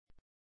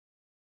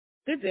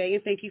Good day,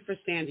 and thank you for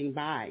standing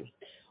by.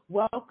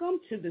 Welcome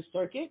to the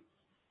Cricut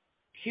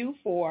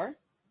Q4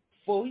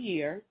 full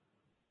year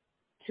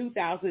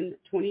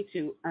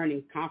 2022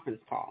 earnings conference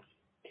call.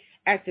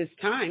 At this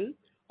time,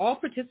 all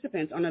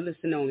participants are on a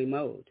listen-only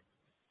mode.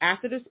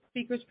 After the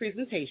speaker's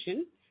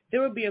presentation,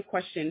 there will be a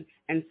question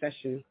and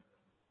answer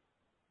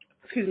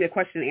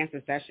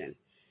session.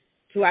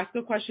 To ask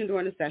a question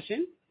during the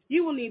session,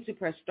 you will need to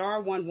press star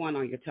one one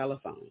on your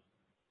telephone.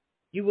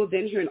 You will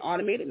then hear an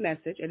automated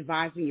message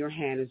advising your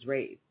hand is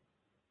raised.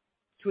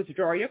 To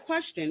withdraw your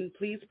question,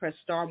 please press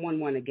star one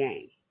one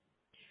again.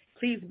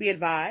 Please be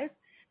advised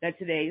that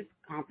today's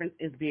conference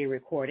is being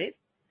recorded.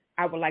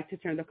 I would like to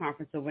turn the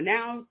conference over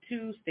now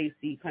to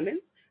Stacie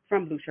Clements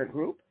from Blueshirt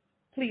Group.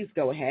 Please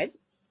go ahead.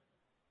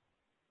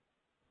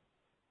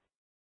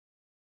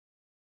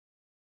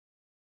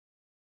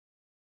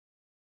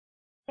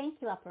 Thank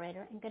you,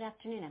 operator, and good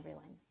afternoon,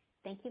 everyone.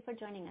 Thank you for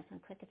joining us on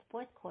Cricut's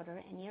fourth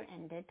quarter and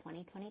year-ended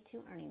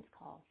 2022 earnings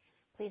call.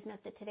 Please note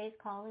that today's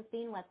call is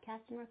being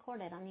webcast and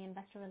recorded on the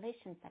investor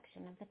relations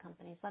section of the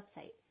company's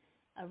website.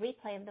 A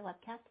replay of the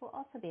webcast will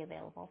also be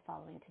available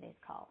following today's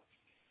call.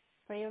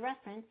 For your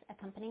reference,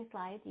 accompanying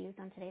slides used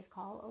on today's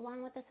call,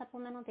 along with the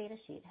supplemental data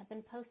sheet, have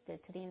been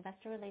posted to the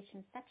investor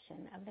relations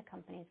section of the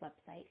company's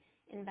website,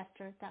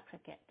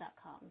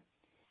 investors.cricut.com.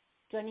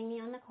 Joining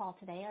me on the call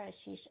today are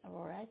Ashish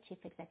Arora, Chief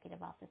Executive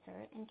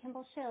Officer, and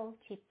Kimball Shill,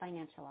 Chief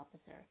Financial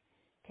Officer.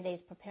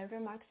 Today's prepared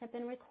remarks have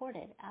been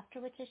recorded,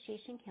 after which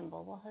Ashish and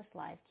Kimball will host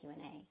live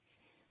Q&A.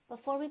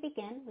 Before we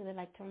begin, we would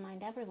like to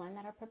remind everyone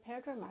that our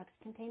prepared remarks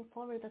contain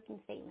forward-looking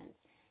statements,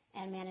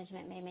 and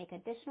management may make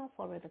additional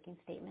forward-looking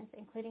statements,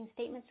 including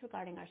statements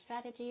regarding our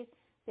strategies,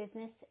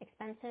 business,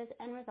 expenses,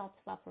 and results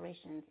of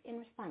operations in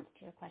response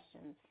to your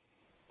questions.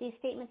 These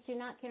statements do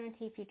not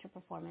guarantee future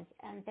performance,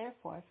 and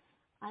therefore,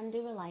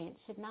 undue reliance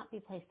should not be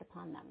placed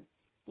upon them.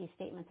 These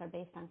statements are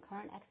based on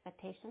current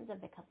expectations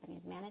of the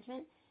company's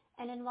management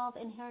and involve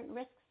inherent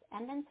risks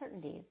and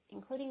uncertainties,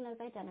 including those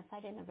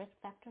identified in the Risk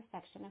Factors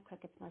section of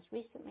Cricut's most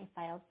recently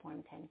filed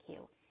Form 10-Q.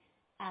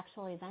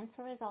 Actual events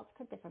or results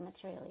could differ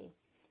materially.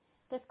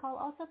 This call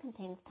also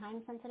contains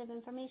time-sensitive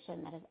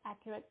information that is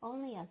accurate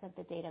only as of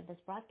the date of this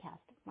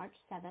broadcast, March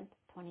 7th,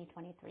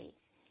 2023.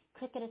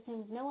 Cricut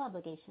assumes no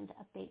obligation to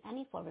update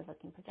any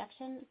forward-looking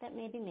projection that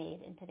may be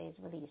made in today's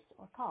release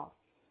or call.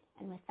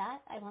 With that,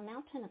 I will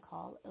now turn the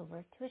call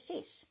over to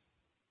Ashish.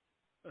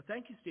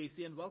 Thank you,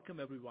 Stacie, and welcome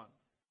everyone.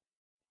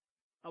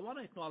 I want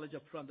to acknowledge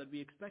upfront that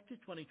we expected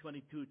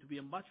 2022 to be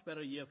a much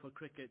better year for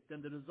Cricut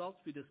than the results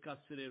we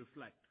discussed today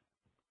reflect.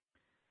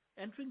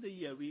 Entering the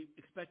year, we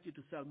expected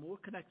to sell more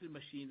connected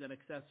machines and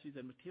accessories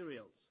and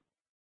materials.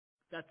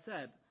 That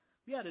said,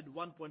 we added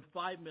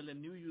 1.5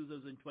 million new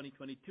users in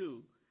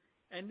 2022,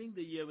 ending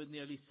the year with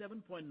nearly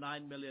 7.9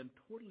 million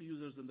total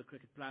users on the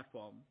Cricut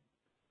platform,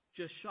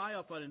 just shy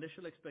of our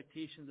initial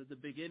expectations at the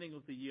beginning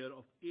of the year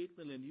of 8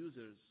 million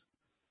users,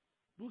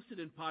 boosted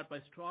in part by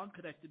strong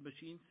connected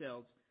machine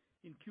sales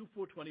in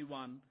Q4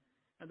 21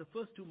 and the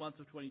first 2 months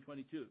of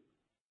 2022.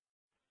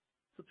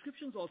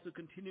 Subscriptions also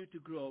continued to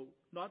grow,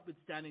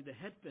 notwithstanding the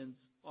headwinds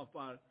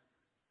for our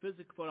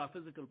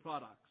physical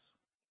products.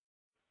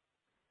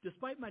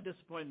 Despite my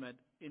disappointment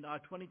in our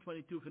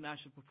 2022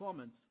 financial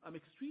performance, I'm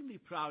extremely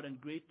proud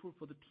and grateful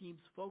for the team's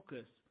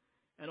focus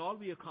and all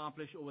we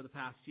accomplished over the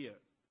past year.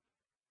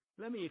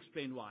 Let me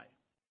explain why.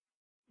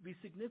 We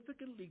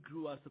significantly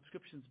grew our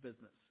subscriptions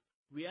business.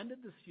 We ended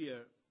this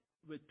year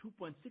with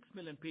 2.6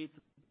 million paid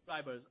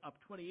subscribers, up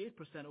 28%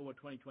 over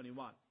 2021.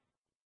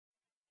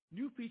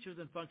 New features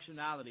and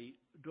functionality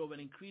drove an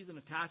increase in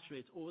attach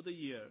rates over the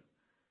year,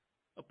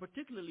 a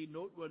particularly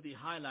noteworthy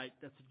highlight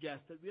that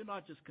suggests that we are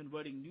not just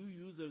converting new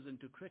users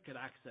into Cricut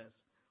Access,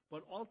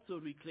 but also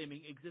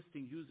reclaiming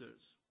existing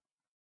users.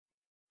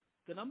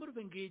 The number of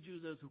engaged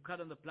users who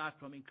cut on the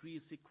platform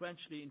increased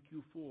sequentially in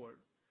Q4,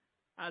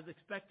 as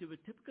expected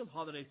with typical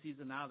holiday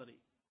seasonality.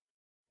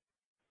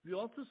 We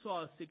also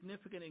saw a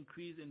significant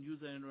increase in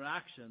user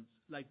interactions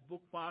like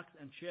bookmarks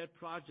and shared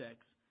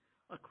projects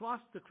across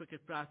the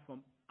Cricut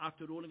platform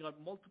after rolling out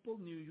multiple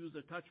new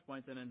user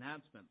touchpoints and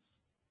enhancements.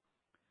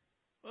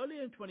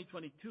 Earlier in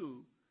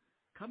 2022,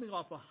 coming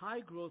off a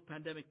high-growth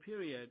pandemic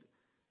period,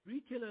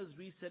 retailers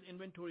reset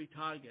inventory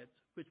targets,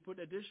 which put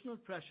additional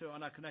pressure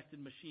on our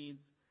connected machines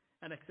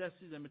and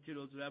accessories and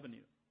materials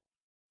revenue.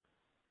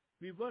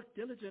 We worked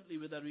diligently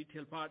with our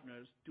retail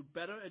partners to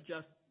better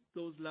adjust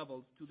those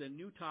levels to their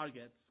new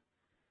targets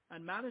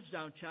and manage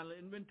down channel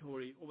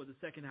inventory over the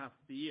second half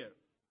of the year.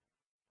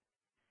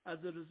 As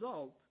a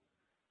result,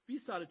 we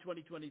started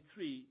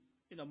 2023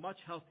 in a much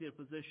healthier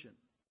position.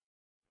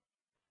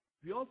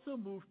 We also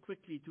moved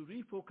quickly to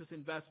refocus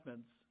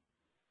investments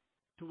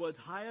towards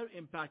higher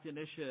impact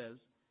initiatives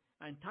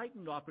and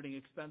tightened operating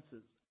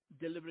expenses,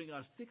 delivering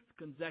our 6th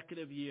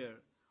consecutive year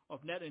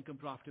of net income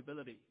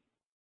profitability.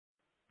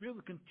 We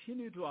will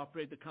continue to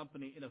operate the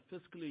company in a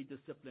fiscally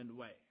disciplined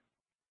way.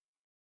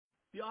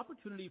 The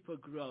opportunity for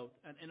growth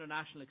and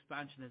international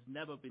expansion has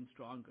never been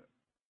stronger.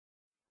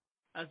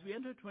 As we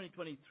enter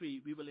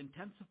 2023, we will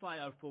intensify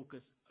our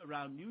focus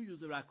around new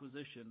user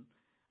acquisition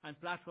and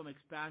platform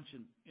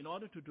expansion in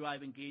order to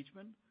drive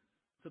engagement,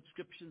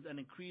 subscriptions, and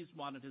increase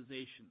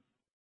monetization.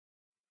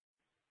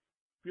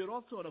 We are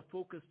also on a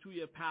focused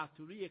 2-year path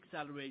to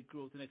re-accelerate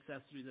growth in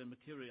accessories and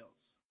materials.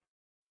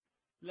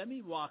 Let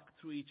me walk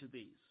through each of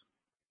these.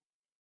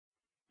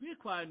 We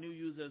acquire new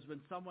users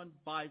when someone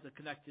buys a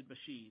connected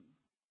machine.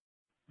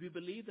 We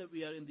believe that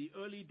we are in the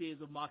early days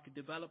of market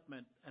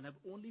development and have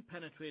only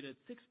penetrated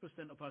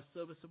 6% of our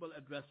serviceable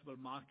addressable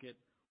market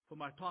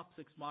from our top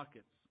 6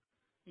 markets,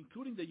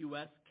 including the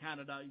US,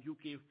 Canada,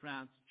 UK,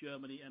 France,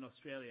 Germany, and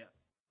Australia.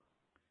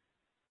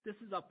 This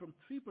is up from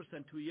 3%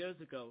 2 years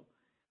ago,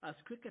 as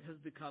Cricut has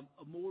become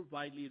a more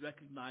widely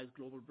recognized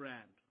global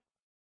brand.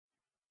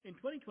 In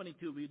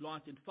 2022, we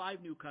launched in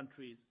 5 new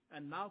countries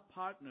and now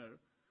partner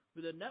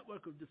with a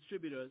network of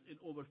distributors in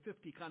over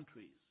 50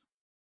 countries.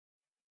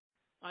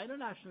 Our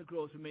international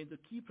growth remains a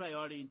key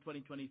priority in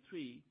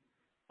 2023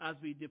 as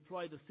we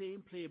deploy the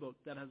same playbook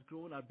that has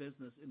grown our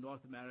business in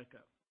North America.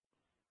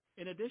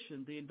 In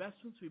addition, the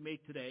investments we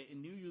make today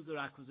in new user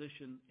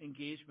acquisition,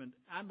 engagement,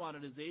 and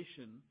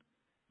monetization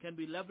can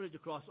be leveraged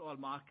across all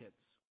markets.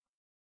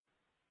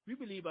 We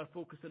believe our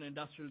focus on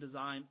industrial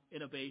design,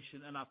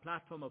 innovation, and our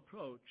platform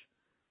approach,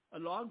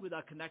 along with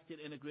our connected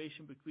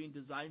integration between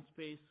Design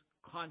Space,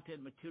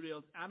 content,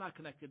 materials, and our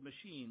connected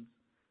machines,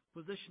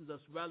 positions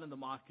us well in the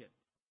market.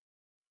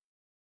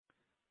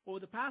 Over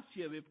the past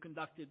year, we've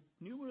conducted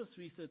numerous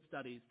research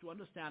studies to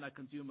understand our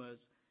consumers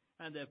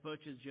and their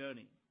purchase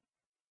journey.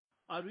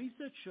 Our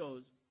research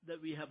shows that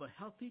we have a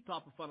healthy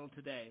top of funnel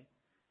today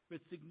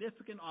with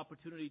significant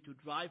opportunity to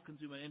drive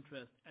consumer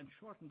interest and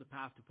shorten the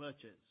path to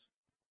purchase.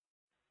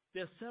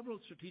 There are several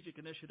strategic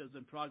initiatives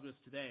in progress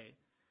today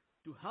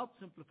to help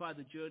simplify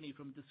the journey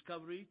from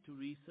discovery to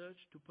research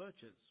to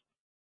purchase.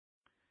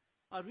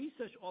 Our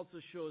research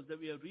also shows that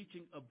we are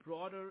reaching a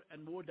broader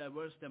and more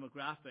diverse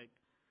demographic,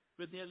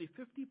 with nearly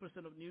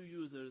 50% of new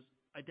users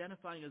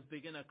identifying as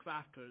beginner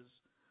crafters,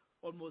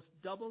 almost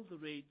double the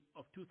rate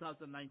of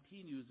 2019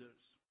 users.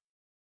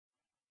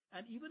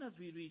 And even as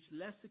we reach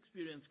less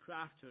experienced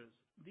crafters,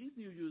 these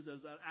new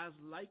users are as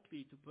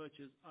likely to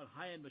purchase our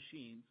high-end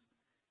machines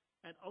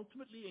and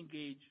ultimately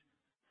engage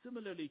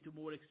similarly to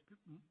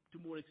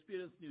more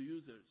experienced new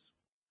users.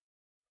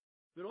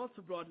 We're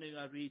also broadening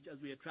our reach as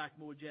we attract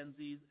more Gen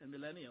Zs and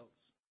millennials.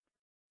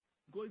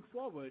 Going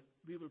forward,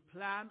 we will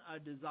plan our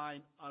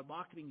design, our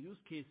marketing use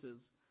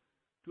cases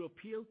to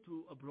appeal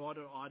to a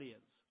broader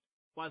audience,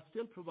 while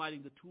still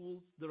providing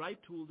the right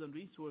tools and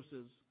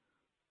resources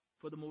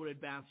for the more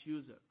advanced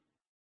user.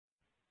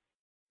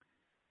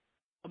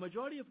 A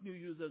majority of new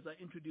users are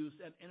introduced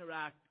and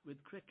interact with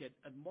Cricut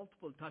at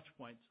multiple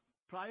touchpoints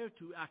prior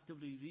to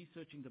actively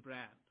researching the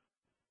brand.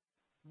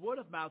 Word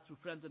of mouth through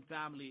friends and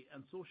family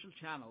and social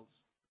channels,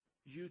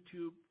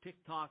 YouTube,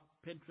 TikTok,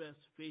 Pinterest,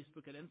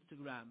 Facebook, and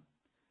Instagram,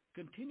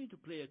 continue to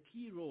play a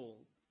key role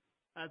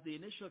as the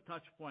initial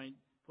touch point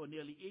for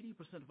nearly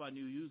 80% of our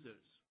new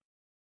users.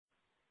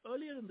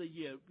 Earlier in the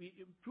year, we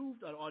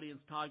improved our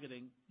audience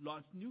targeting,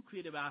 launched new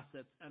creative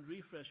assets, and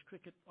refreshed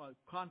Cricut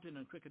content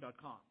on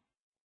Cricut.com.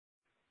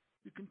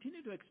 We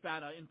continue to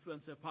expand our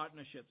influencer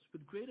partnerships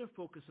with greater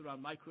focus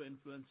around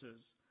micro-influencers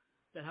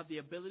that have the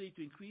ability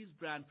to increase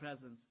brand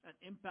presence and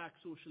impact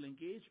social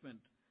engagement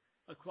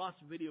across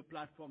video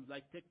platforms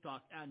like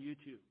TikTok and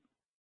YouTube.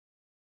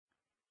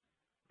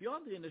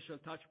 Beyond the initial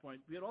touch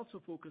point, we are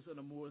also focused on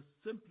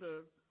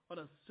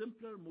a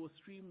simpler, more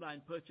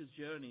streamlined purchase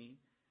journey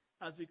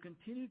as we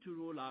continue to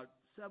roll out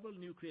several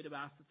new creative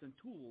assets and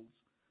tools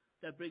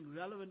that bring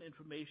relevant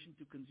information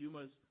to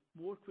consumers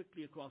more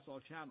quickly across all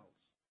channels.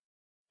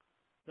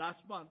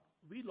 Last month,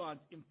 we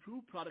launched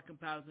improved product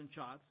comparison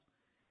charts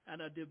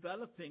and are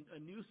developing a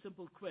new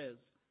simple quiz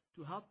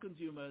to help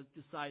consumers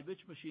decide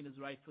which machine is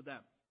right for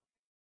them.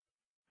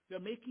 We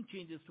are making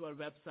changes to our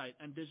website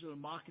and digital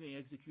marketing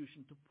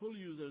execution to pull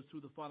users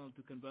through the funnel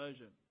to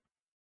conversion.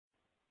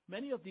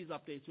 Many of these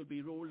updates will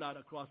be rolled out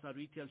across our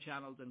retail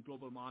channels and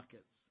global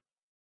markets.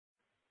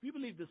 We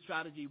believe this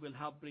strategy will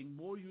help bring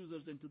more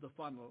users into the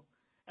funnel,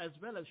 as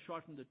well as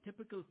shorten the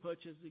typical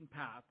purchasing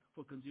path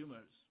for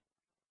consumers.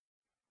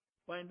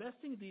 By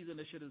investing in these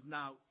initiatives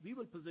now, we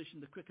will position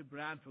the Cricut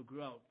brand for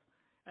growth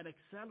and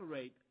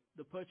accelerate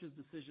the purchase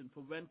decision for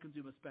when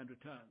consumer spend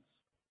returns.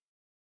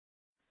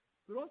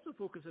 We're also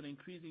focused on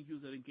increasing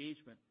user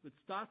engagement, which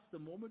starts the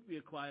moment we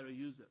acquire a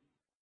user.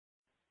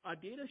 Our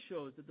data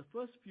shows that the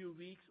first few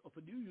weeks of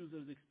a new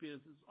user's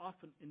experience is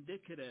often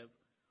indicative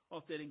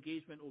of their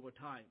engagement over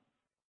time.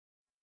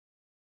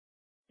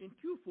 In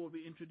Q4,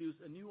 we introduced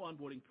a new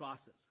onboarding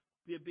process.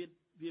 We have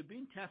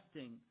been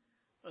testing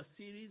a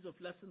series of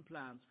lesson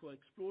plans for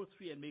Explore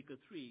 3 and Maker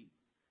 3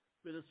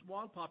 with a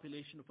small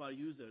population of our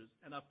users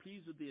and are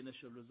pleased with the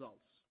initial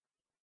results.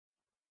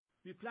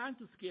 We plan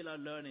to scale our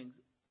learnings,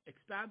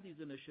 expand these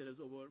initiatives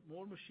over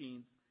more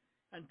machines,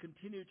 and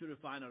continue to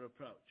refine our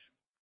approach.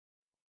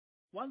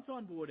 Once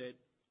onboarded,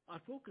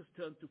 our focus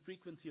turns to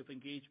frequency of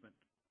engagement.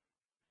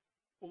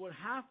 Over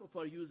half of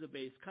our user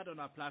base cut on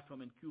our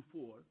platform in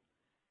Q4,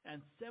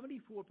 and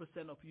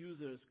 74% of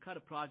users cut a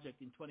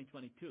project in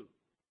 2022.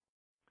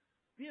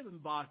 we have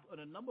embarked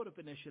on a number of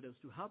initiatives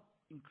to help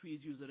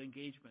increase user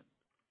engagement.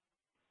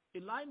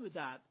 In line with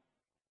that,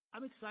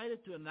 I'm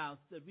excited to announce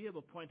that we have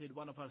appointed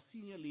one of our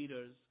senior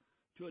leaders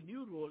to a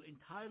new role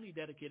entirely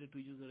dedicated to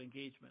user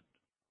engagement.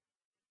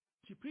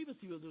 She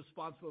previously was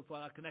responsible for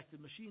our connected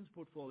machines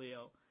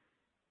portfolio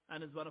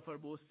and is one of our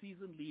most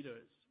seasoned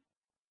leaders.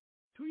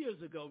 2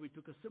 years ago, we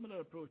took a similar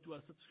approach to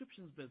our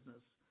subscriptions business,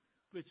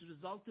 which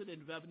resulted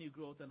in revenue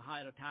growth and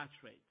higher attach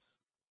rates.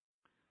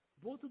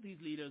 Both of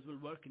these leaders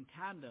will work in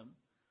tandem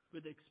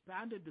with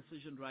expanded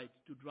decision rights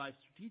to drive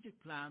strategic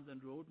plans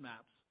and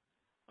roadmaps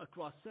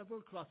across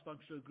several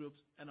cross-functional groups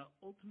and are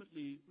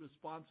ultimately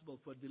responsible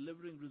for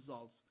delivering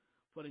results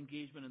for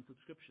engagement and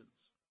subscriptions.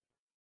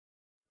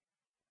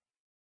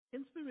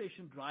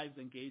 Inspiration drives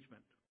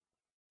engagement.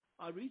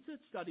 Our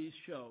research studies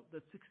show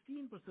that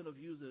 16% of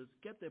users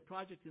get their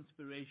project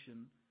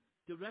inspiration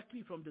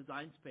directly from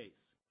Design Space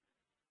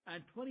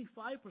and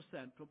 25%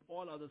 from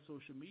all other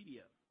social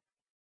media.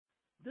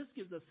 This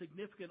gives us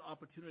significant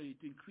opportunity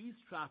to increase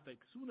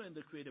traffic sooner in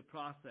the creative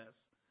process,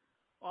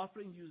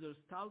 offering users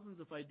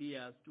thousands of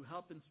ideas to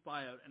help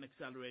inspire and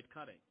accelerate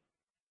cutting.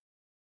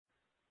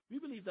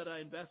 We believe that our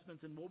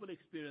investments in mobile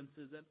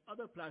experiences and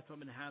other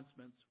platform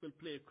enhancements will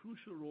play a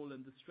crucial role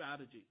in this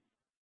strategy.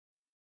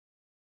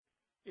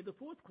 In the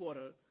fourth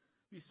quarter,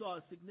 we saw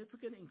a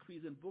significant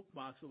increase in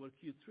bookmarks over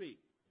Q3.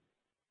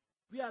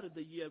 We added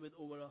the year with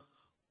over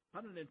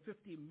 150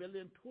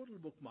 million total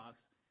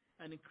bookmarks,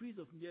 an increase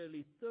of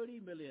nearly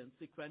 30 million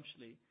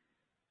sequentially,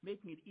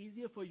 making it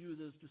easier for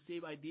users to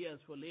save ideas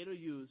for later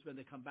use when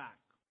they come back.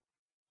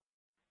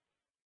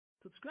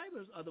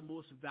 Subscribers are the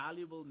most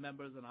valuable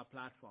members on our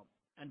platform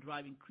and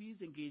drive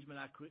increased engagement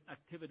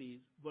activities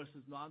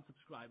versus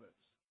non-subscribers.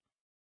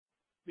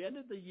 We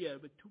ended the year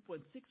with 2.6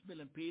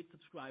 million paid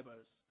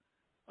subscribers,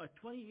 a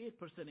 28%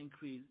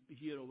 increase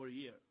year over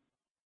year.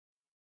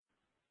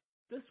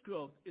 This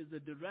growth is the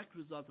direct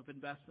result of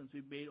investments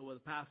we've made over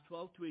the past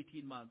 12 to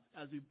 18 months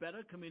as we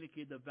better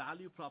communicate the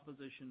value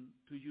proposition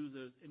to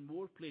users in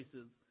more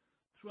places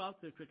throughout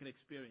their Cricut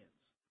experience.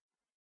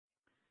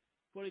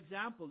 For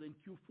example, in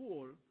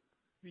Q4,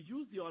 we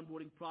used the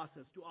onboarding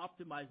process to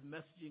optimize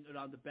messaging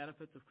around the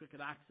benefits of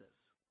Cricut Access.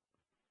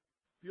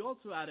 We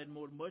also added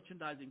more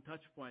merchandising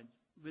touchpoints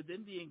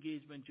within the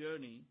engagement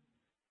journey,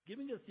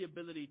 giving us the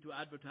ability to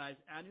advertise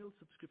annual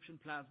subscription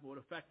plans more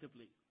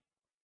effectively.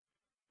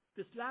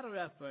 This latter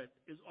effort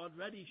is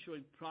already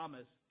showing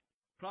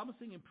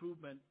promising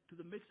improvement to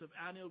the mix of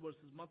annual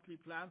versus monthly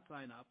plan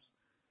signups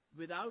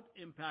without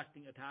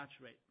impacting attach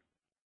rate.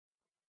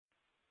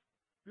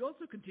 We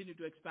also continue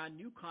to expand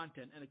new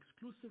content and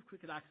exclusive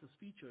Cricut Access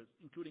features,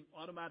 including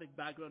automatic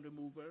background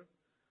remover,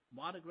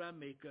 monogram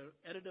maker,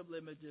 editable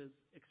images,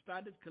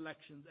 expanded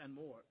collections, and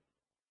more.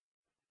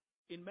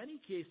 In many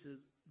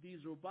cases,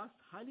 these robust,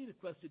 highly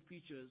requested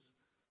features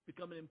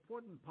become an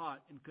important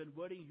part in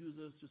converting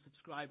users to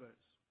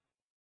subscribers.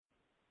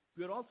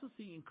 We are also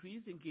seeing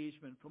increased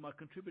engagement from our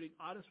Contributing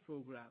Artist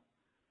program,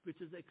 which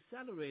has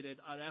accelerated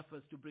our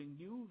efforts to bring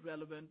new,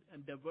 relevant,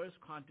 and diverse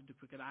content to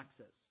Cricut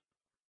Access.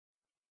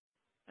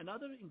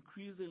 Another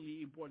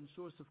increasingly important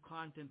source of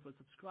content for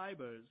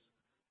subscribers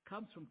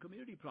comes from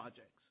community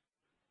projects.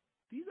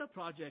 These are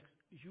projects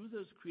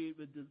users create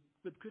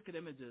with Cricut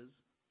images,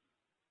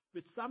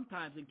 which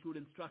sometimes include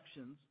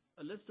instructions,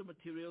 a list of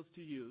materials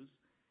to use,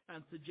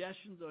 and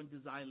suggestions on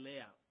design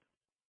layout.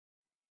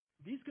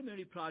 These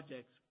community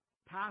projects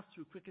pass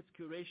through Cricut's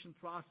curation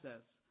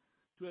process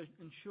to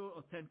ensure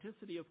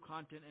authenticity of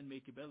content and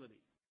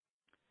makeability.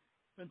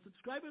 When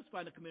subscribers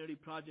find a community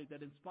project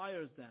that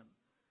inspires them,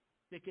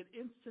 they can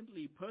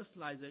instantly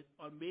personalize it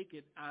or make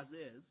it as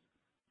is,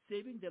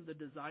 saving them the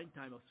design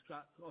time of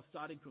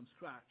starting from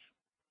scratch.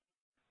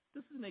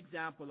 This is an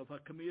example of our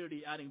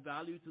community adding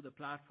value to the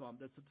platform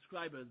that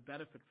subscribers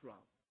benefit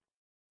from.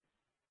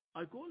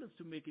 Our goal is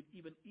to make it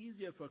even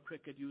easier for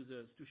Cricut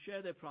users to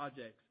share their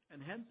projects and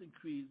hence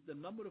increase the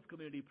number of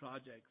community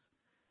projects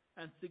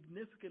and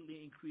significantly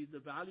increase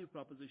the value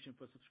proposition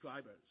for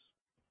subscribers.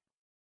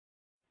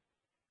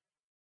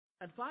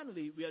 And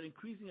finally, we are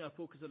increasing our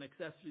focus on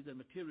accessories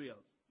and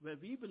materials, where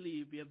we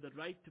believe we have the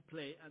right to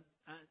play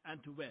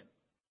and to win.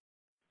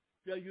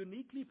 We are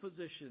uniquely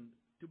positioned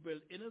to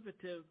build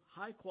innovative,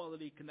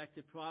 high-quality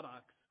connected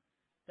products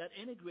that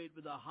integrate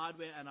with our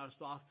hardware and our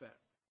software.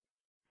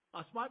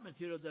 Our smart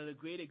materials are a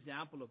great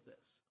example of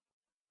this.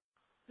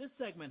 This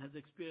segment has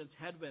experienced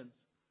headwinds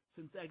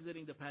since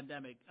exiting the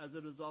pandemic as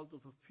a result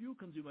of a few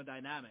consumer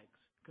dynamics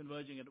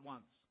converging at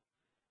once,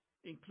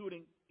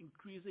 including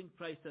increasing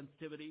price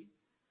sensitivity,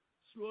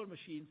 slower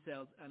machine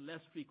sales, and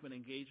less frequent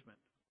engagement.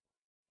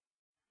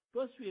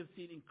 First, we have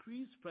seen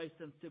increased price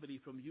sensitivity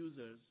from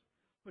users,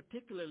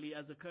 particularly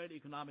as the current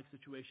economic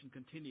situation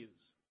continues.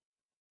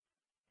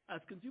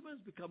 As consumers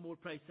become more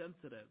price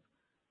sensitive,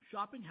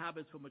 shopping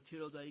habits for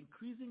materials are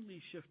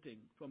increasingly shifting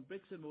from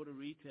bricks and mortar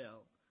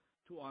retail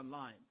to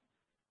online,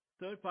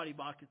 third-party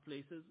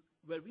marketplaces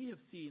where we have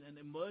seen an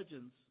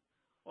emergence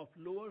of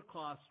lower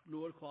cost,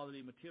 lower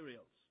quality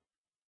materials.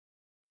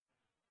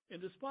 In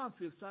response,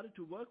 we have started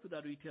to work with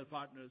our retail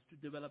partners to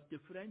develop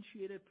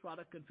differentiated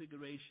product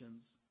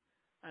configurations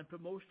and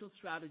promotional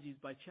strategies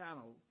by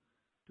channel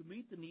to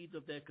meet the needs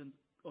of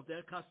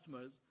their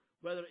customers,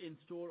 whether in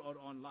store or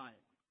online.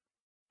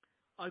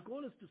 Our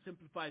goal is to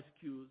simplify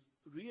SKUs,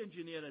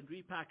 re-engineer and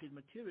repackage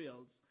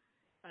materials,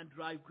 and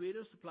drive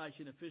greater supply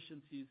chain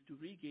efficiencies to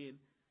regain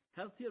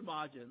healthier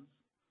margins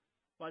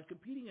while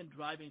competing and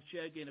driving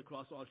share gain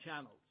across all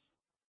channels.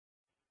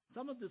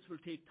 Some of this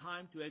will take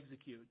time to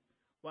execute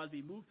while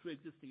we move through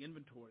existing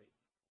inventory.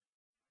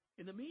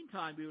 In the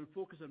meantime, we will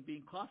focus on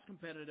being cost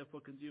competitive for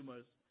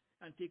consumers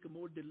and take a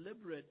more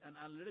deliberate and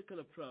analytical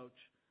approach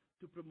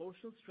to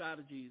promotional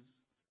strategies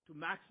to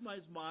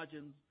maximize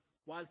margins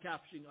while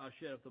capturing our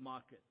share of the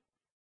market.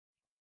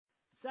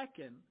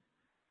 Second,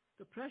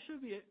 the pressure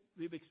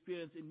we've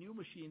experienced in new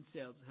machine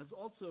sales has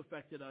also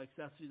affected our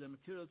accessories and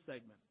materials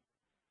segment.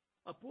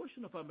 A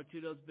portion of our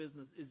materials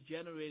business is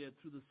generated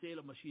through the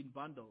sale of machine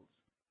bundles,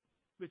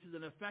 which is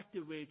an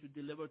effective way to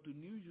deliver to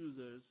new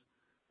users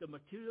the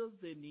materials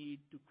they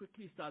need to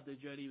quickly start their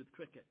journey with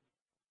Cricut.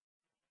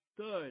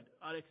 Third,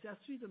 our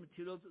accessories and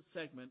materials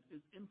segment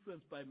is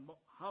influenced by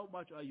how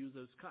much our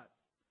users cut.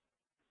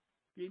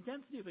 The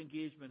intensity of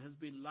engagement has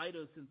been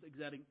lighter since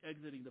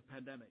exiting the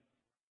pandemic.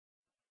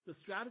 The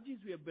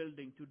strategies we are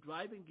building to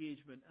drive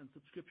engagement and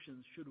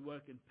subscriptions should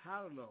work in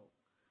parallel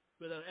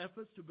with our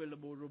efforts to build a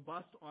more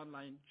robust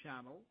online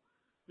channel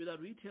with our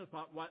retail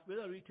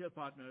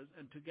partners,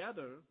 and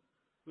together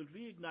will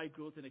reignite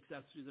growth in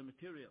accessories and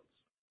materials.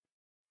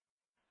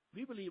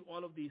 We believe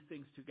all of these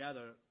things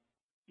together,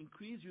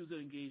 increased user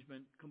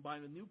engagement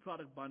combined with new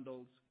product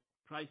bundles,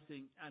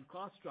 pricing, and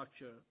cost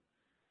structure,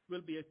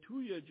 will be a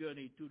 2-year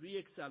journey to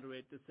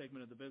re-accelerate this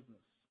segment of the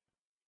business.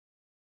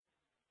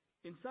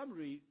 In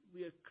summary,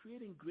 we are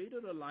creating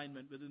greater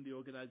alignment within the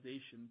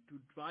organization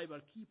to drive our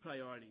key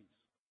priorities: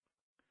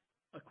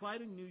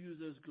 acquiring new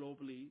users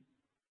globally,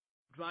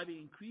 driving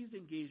increased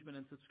engagement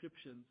and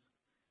subscriptions,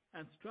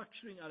 and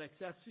structuring our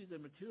accessories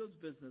and materials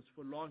business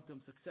for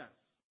long-term success.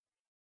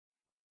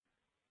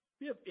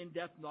 We have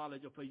in-depth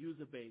knowledge of our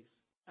user base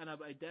and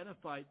have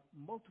identified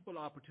multiple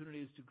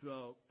opportunities to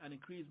grow and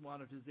increase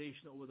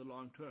monetization over the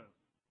long term.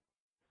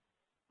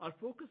 Our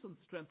focus on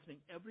strengthening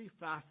every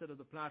facet of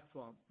the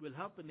platform will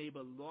help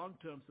enable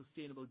long-term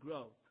sustainable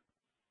growth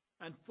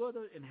and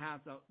further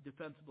enhance our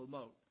defensible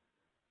moat,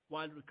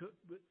 while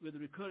with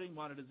recurring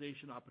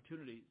monetization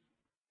opportunities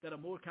that are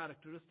more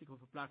characteristic of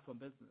a platform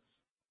business.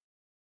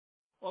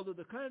 Although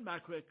the current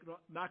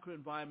macro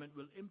environment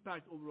will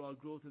impact overall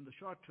growth in the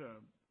short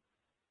term,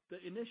 the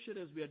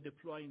initiatives we are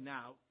deploying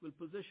now will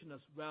position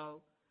us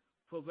well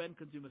for when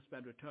consumer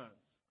spend returns.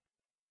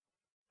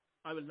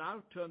 I will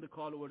now turn the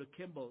call over to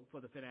Kimball for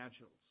the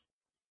financials.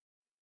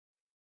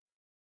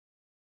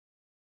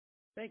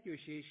 Thank you,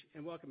 Ashish,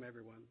 and welcome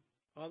everyone.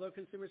 Although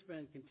consumer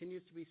spend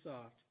continues to be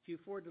soft,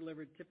 Q4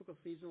 delivered typical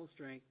seasonal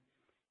strength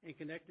in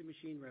connected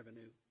machine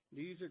revenue,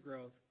 new user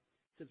growth,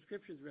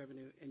 subscriptions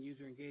revenue, and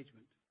user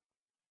engagement.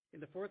 In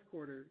the fourth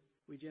quarter,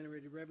 we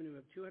generated revenue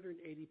of $280.8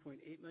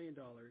 million,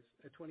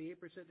 a 28%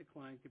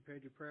 decline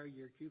compared to prior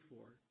year Q4,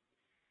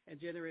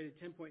 and generated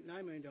 $10.9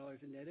 million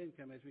in net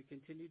income as we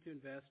continue to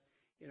invest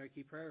in our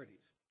key priorities.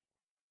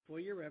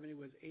 Full year revenue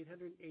was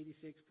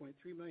 $886.3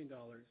 million,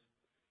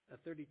 a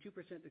 32%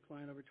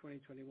 decline over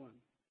 2021.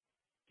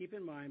 Keep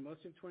in mind,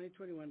 most of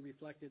 2021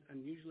 reflected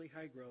unusually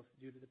high growth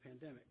due to the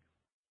pandemic.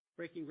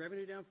 Breaking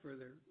revenue down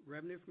further,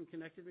 revenue from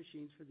connected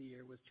machines for the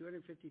year was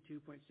 $252.6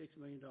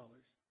 million,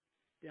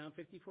 down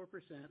 54%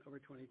 over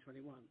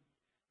 2021,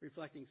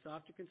 reflecting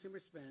softer consumer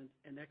spend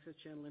and excess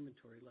channel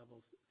inventory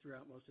levels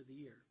throughout most of the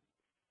year.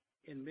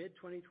 In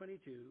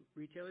mid-2022,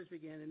 retailers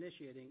began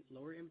initiating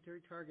lower inventory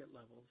target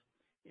levels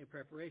in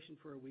preparation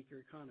for a weaker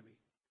economy.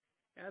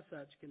 As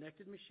such,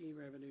 connected machine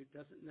revenue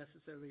doesn't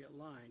necessarily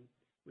align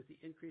with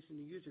the increase in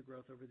new user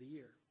growth over the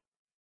year.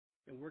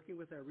 In working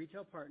with our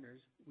retail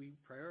partners, we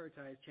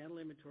prioritized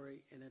channel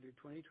inventory and entered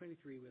 2023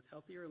 with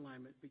healthier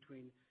alignment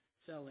between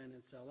sell-in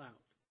and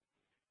sell-out.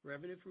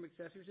 Revenue from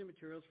accessories and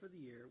materials for the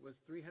year was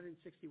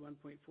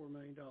 $361.4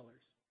 million,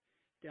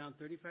 down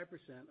 35%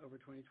 over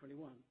 2021.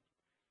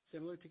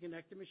 Similar to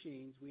connected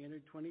machines, we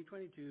entered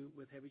 2022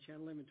 with heavy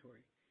channel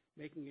inventory,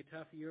 making a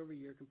tough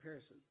year-over-year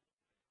comparison.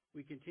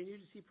 We continue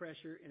to see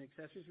pressure in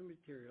accessories and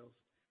materials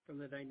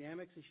from the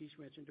dynamics Ashish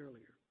mentioned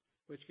earlier,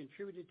 which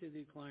contributed to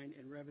the decline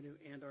in revenue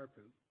and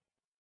ARPU.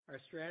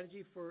 Our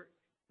strategy for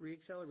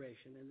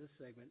re-acceleration in this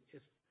segment is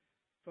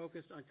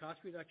focused on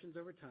cost reductions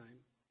over time,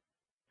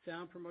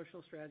 sound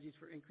promotional strategies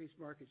for increased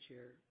market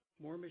share,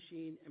 more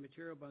machine and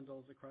material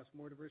bundles across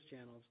more diverse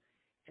channels,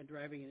 and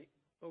driving an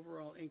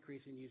overall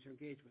increase in user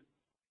engagement.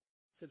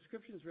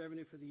 Subscriptions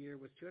revenue for the year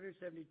was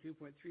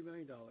 $272.3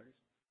 million,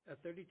 a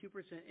 32%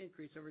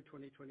 increase over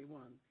 2021,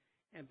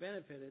 and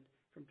benefited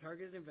from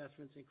targeted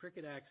investments in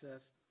Cricut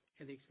Access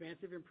and the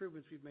expansive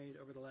improvements we've made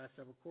over the last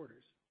several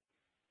quarters.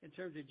 In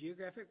terms of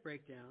geographic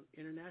breakdown,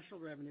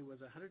 international revenue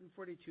was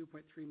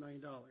 $142.3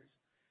 million,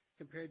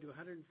 compared to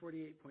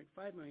 $148.5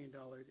 million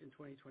in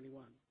 2021.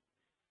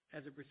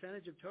 As a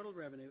percentage of total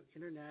revenue,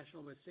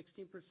 international was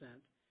 16%,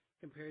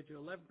 compared to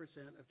 11%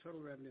 of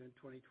total revenue in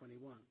 2021.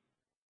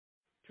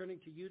 Turning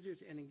to users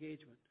and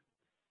engagement,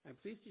 I'm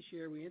pleased to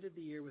share we ended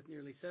the year with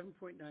nearly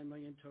 7.9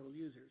 million total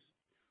users,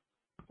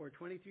 or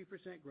 23%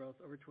 growth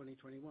over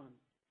 2021.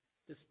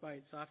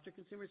 Despite softer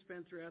consumer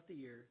spend throughout the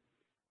year,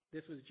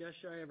 this was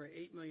just shy of our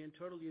 8 million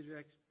total user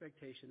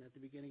expectation at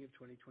the beginning of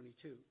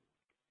 2022.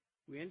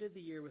 We ended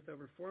the year with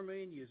over 4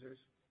 million users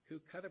who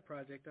cut a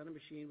project on a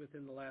machine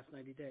within the last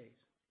 90 days.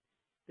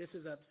 This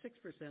is up 6%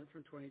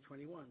 from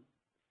 2021.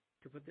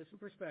 To put this in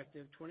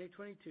perspective, in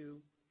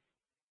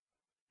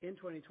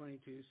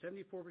 2022,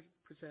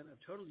 74% of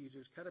total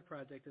users cut a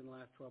project in the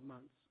last 12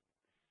 months.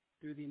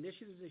 Through the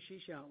initiatives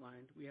Ashish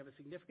outlined, we have a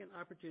significant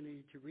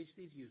opportunity to reach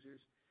these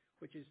users,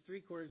 which is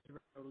 3/4 of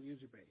our total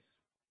user base.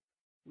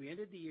 We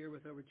ended the year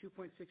with over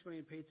 2.6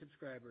 million paid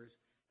subscribers,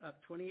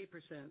 up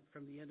 28%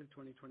 from the end of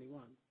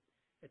 2021.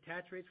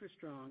 Attach rates were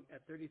strong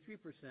at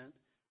 33%,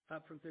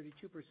 up from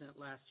 32%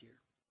 last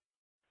year.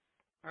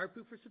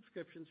 ARPU for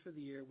subscriptions for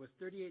the year was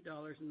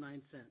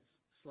 $38.09,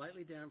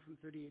 slightly down from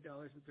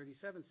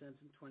 $38.37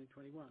 in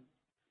 2021.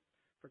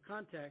 For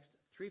context,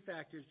 3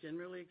 factors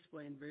generally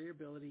explain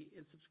variability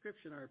in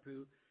subscription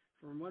ARPU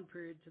from one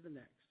period to the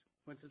next,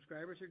 when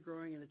subscribers are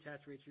growing and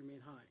attach rates remain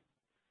high.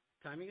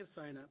 Timing of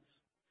signups,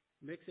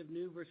 mix of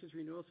new versus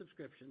renewal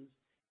subscriptions,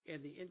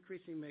 and the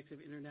increasing mix of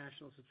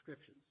international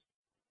subscriptions.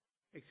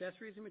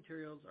 Accessories and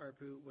materials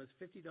ARPU was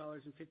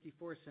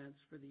 $50.54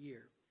 for the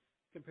year,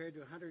 compared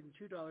to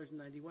 $102.91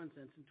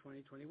 in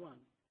 2021.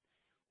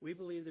 We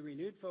believe with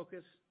renewed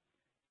focus,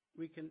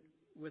 we can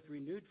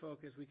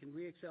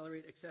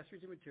re-accelerate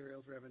accessories and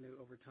materials revenue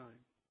over time.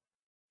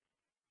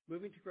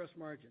 Moving to gross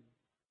margin.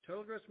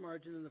 Total gross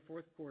margin in the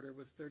fourth quarter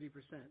was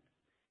 30%,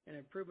 an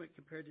improvement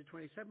compared to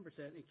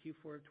 27% in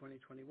Q4 of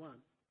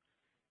 2021.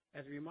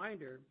 As a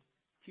reminder,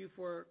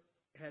 Q4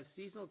 has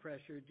seasonal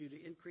pressure due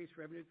to increased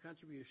revenue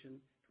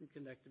contribution from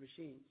connected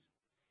machines,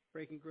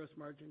 breaking gross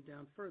margin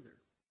down further.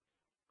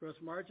 Gross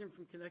margin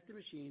from connected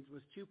machines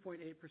was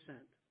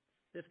 2.8%.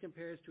 This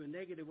compares to a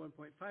negative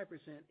 1.5%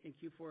 in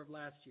Q4 of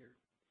last year,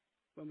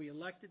 when we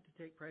elected to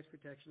take price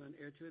protection on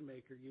Air 2 and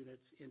Maker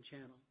units in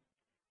channel.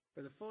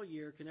 For the full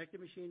year,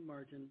 connected machine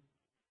margin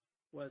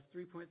was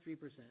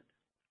 3.3%,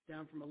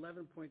 down from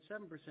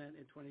 11.7%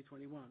 in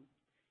 2021,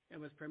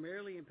 and was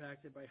primarily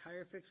impacted by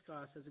higher fixed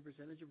costs as a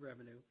percentage of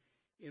revenue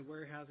in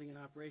warehousing and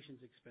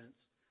operations expense,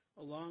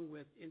 along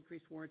with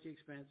increased warranty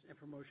expense and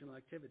promotional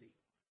activity.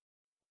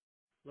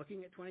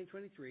 Looking at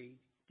 2023,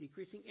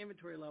 decreasing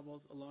inventory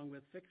levels along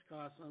with fixed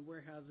costs on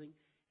warehousing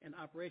and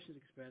operations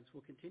expense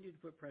will continue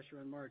to put pressure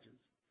on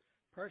margins.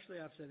 Partially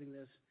offsetting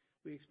this,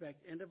 we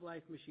expect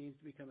end-of-life machines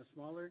to become a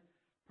smaller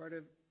part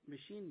of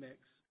machine mix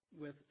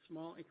with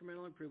small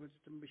incremental improvements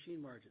to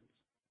machine margins.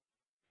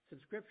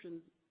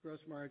 Subscription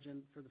gross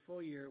margin for the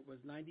full year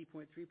was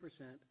 90.3%,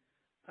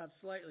 up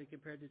slightly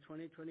compared to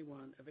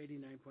 2021 of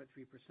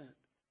 89.3%.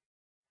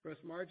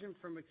 Gross margin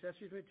from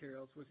accessories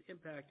materials was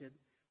impacted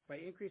by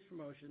increased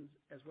promotions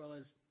as well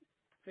as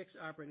fixed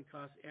operating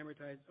costs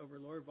amortized over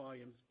lower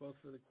volumes, both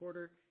for the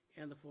quarter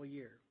and the full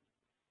year.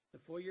 The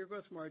full year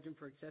gross margin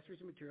for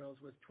accessories and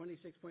materials was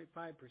 26.5%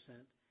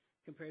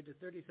 compared to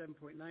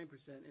 37.9% in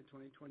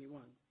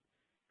 2021.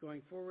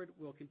 Going forward,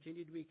 we'll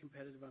continue to be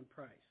competitive on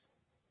price.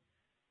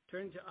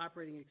 Turning to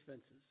operating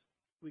expenses.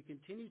 We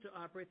continue to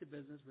operate the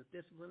business with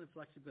discipline and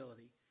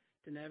flexibility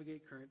to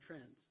navigate current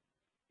trends.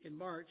 In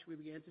March, we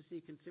began to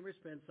see consumer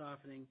spend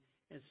softening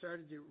and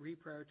started to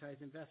reprioritize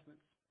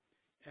investments.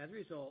 As a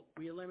result,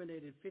 we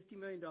eliminated $50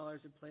 million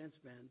in planned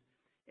spend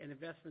and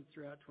investments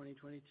throughout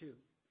 2022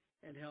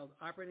 and held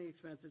operating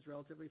expenses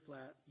relatively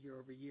flat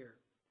year-over-year.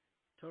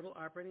 Total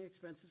operating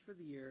expenses for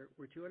the year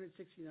were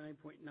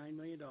 $269.9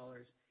 million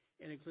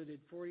and included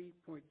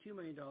 $40.2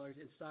 million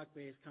in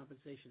stock-based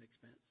compensation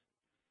expense.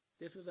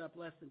 This was up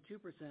less than 2%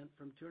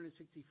 from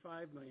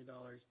 $265 million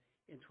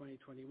in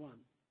 2021.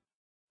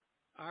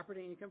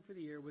 Operating income for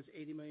the year was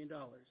 $80 million,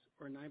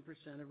 or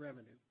 9% of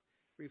revenue,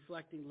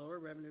 reflecting lower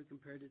revenue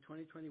compared to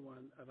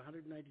 2021 of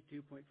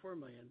 $192.4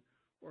 million,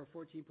 or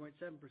 14.7%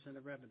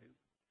 of revenue.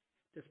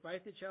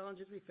 Despite the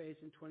challenges we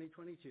face in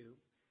 2022,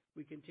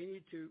 we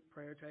continued to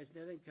prioritize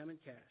net income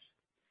and cash.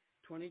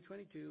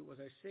 2022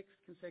 was our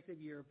 6th consecutive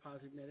year of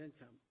positive net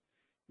income.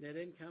 Net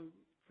income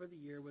for the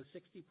year was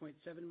 $60.7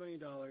 million,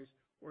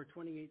 or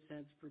 28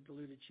 cents per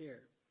diluted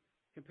share,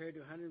 compared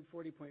to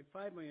 $140.5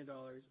 million,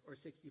 or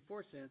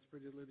 64 cents per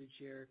diluted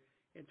share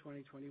in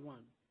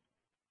 2021.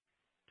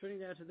 Turning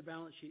now to the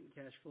balance sheet and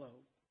cash flow.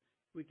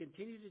 We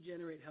continue to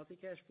generate healthy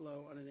cash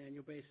flow on an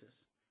annual basis,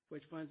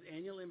 which funds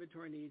annual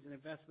inventory needs and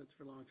investments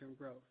for long-term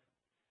growth.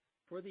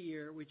 For the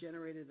year, we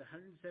generated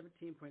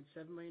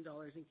 $117.7 million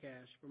in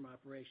cash from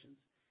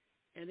operations,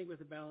 ending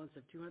with a balance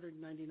of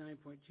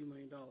 $299.2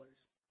 million.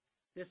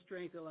 This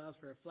strength allows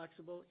for a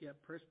flexible yet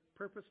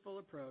purposeful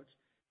approach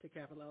to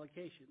capital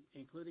allocation,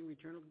 including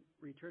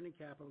returning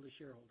capital to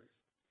shareholders.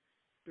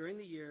 During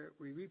the year,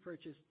 we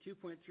repurchased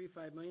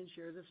 2.35 million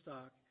shares of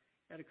stock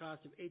at a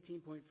cost of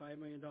 $18.5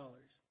 million.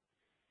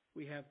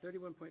 We have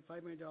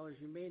 $31.5 million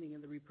remaining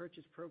in the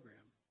repurchase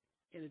program.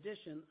 In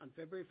addition, on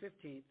February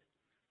 15th,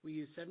 we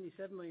used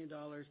 $77 million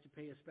to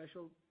pay a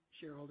special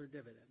shareholder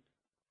dividend.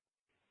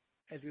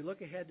 As we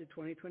look ahead to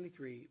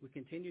 2023, we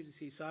continue to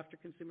see softer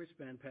consumer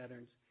spend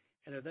patterns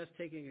and are thus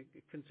taking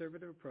a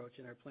conservative approach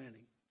in our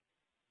planning.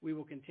 We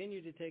will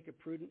continue to take a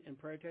prudent and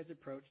prioritized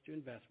approach to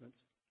investments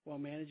while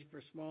managing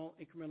for small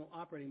incremental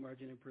operating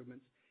margin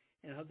improvements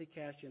and healthy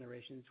cash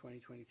generation in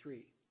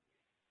 2023.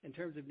 In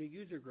terms of new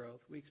user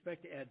growth, we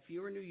expect to add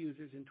fewer new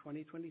users in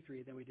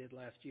 2023 than we did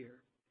last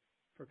year.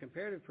 For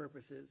comparative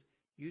purposes,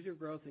 user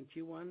growth in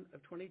Q1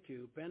 of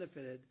 22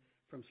 benefited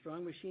from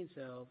strong machine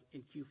sales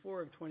in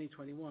Q4 of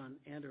 2021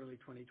 and early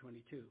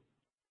 2022.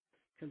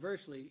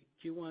 Conversely,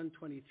 Q1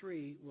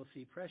 23 will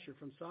see pressure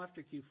from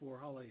softer Q4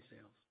 holiday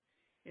sales.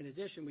 In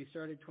addition, we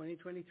started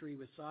 2023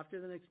 with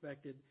softer than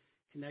expected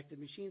connected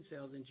machine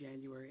sales in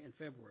January and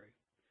February.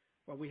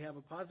 While we have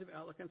a positive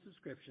outlook on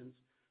subscriptions,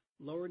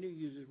 lower new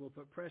users will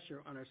put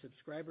pressure on our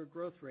subscriber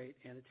growth rate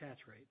and attach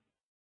rate.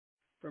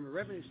 From a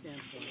revenue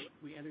standpoint,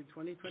 we entered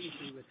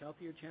 2023 with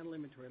healthier channel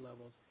inventory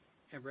levels,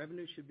 and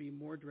revenue should be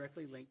more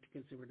directly linked to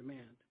consumer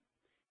demand.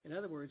 In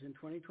other words, in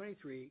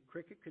 2023,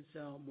 Cricut could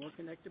sell more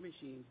connected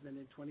machines than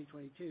in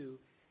 2022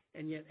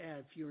 and yet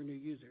add fewer new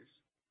users.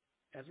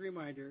 As a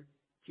reminder,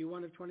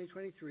 Q1 of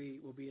 2023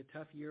 will be a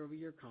tough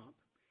year-over-year comp,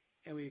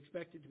 and we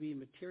expect it to be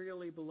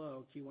materially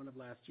below Q1 of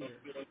last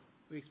year.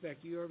 We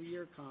expect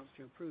year-over-year comps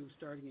to improve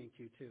starting in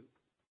Q2.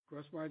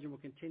 Gross margin will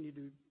continue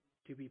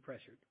to be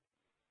pressured.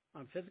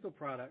 On physical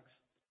products,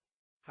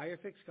 higher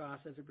fixed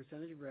costs as a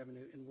percentage of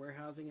revenue in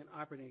warehousing and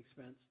operating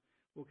expense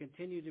will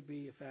continue to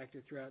be a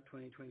factor throughout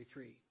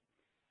 2023.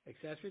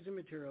 Accessories and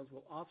materials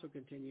will also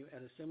continue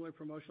at a similar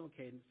promotional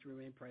cadence to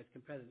remain price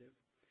competitive,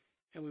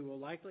 and we will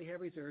likely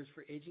have reserves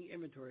for aging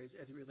inventories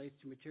as it relates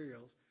to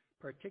materials,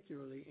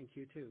 particularly in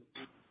Q2.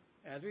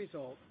 As a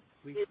result,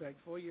 we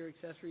expect full year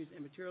accessories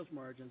and materials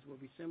margins will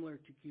be similar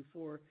to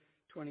Q4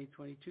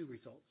 2022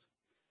 results.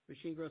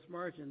 Machine gross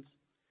margins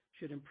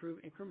should improve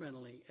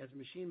incrementally as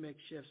machine mix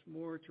shifts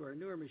more to our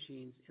newer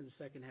machines in the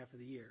second half of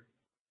the year.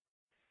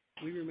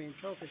 We remain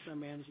focused on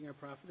managing our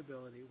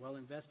profitability while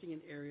investing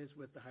in areas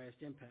with the highest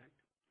impact.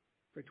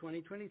 For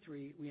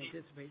 2023, we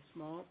anticipate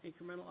small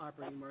incremental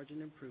operating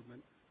margin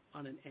improvement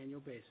on an annual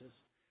basis,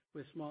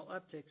 with small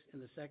upticks in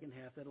the second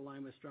half that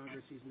align with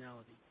stronger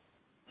seasonality.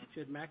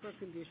 Should macro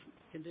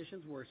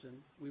conditions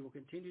worsen, we will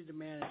continue to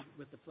manage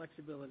with the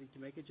flexibility to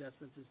make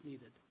adjustments as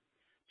needed,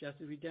 just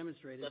as we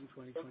demonstrated in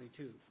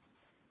 2022.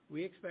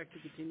 We expect to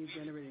continue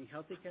generating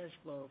healthy cash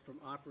flow from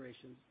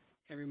operations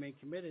and remain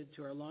committed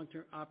to our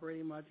long-term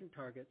operating margin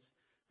targets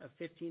of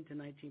 15% to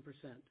 19%.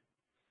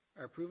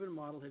 Our proven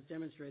model has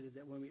demonstrated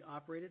that when we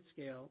operate at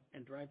scale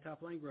and drive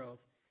top-line growth,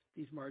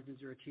 these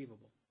margins are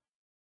achievable.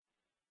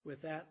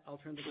 With that, I'll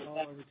turn the call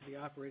over to the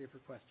operator for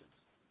questions.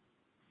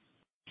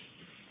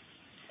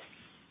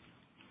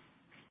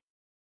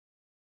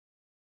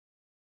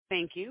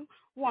 Thank you.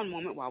 One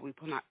moment while we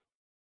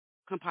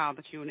compile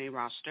the Q&A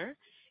roster.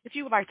 If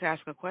you would like to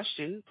ask a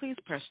question, please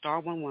press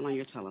star 11 on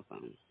your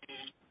telephone.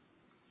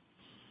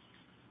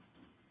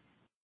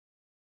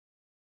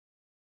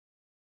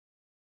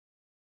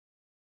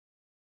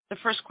 The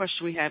first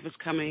question we have is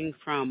coming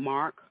from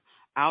Mark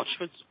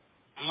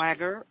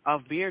Altschwager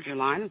of Baird. Your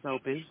line is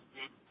open.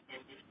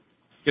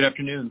 Good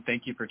afternoon.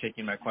 Thank you for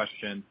taking my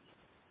question.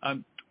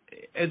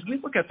 As we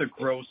look at the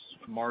gross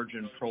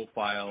margin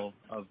profile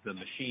of the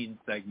machine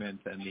segment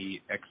and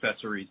the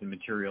accessories and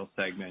materials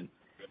segment,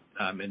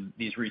 in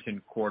these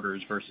recent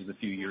quarters versus a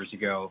few years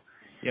ago,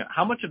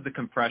 how much of the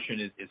compression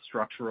is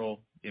structural,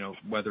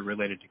 whether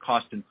related to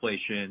cost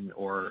inflation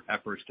or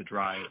efforts to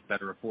drive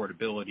better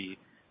affordability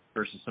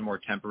versus some more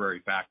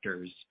temporary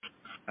factors?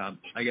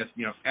 I guess,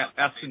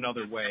 asked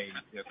another way,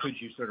 could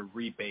you sort of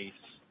rebase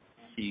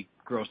the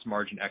gross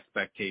margin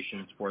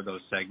expectations for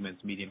those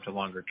segments medium to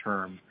longer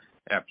term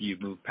after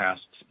you've moved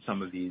past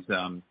some of these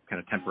kind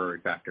of temporary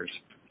factors?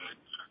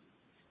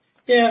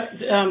 Yeah,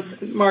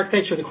 Mark,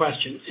 thanks for the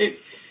question.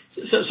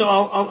 So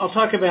I'll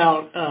talk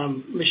about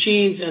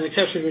machines and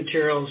accessory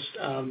materials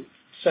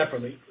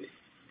separately.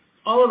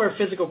 All of our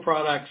physical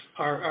products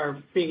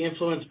are being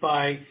influenced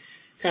by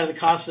kind of the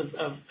cost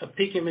of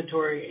peak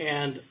inventory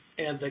and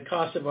the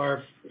cost of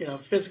our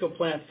physical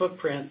plant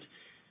footprint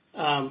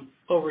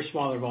over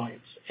smaller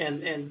volumes.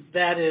 And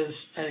that is,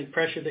 I think,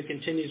 pressure that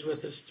continues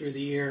with us through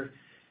the year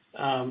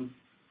going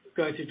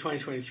through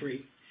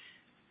 2023.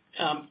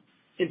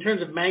 In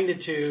terms of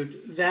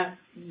magnitude, that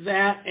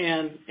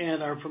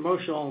and our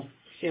promotional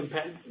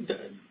impact,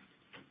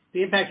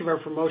 the impact of our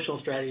promotional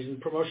strategies and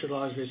promotional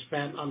dollars we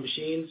spent on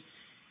machines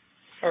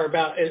are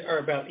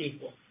about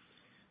equal.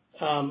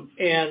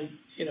 And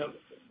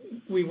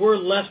we were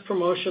less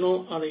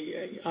promotional on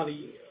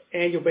the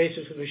annual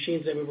basis with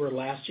machines than we were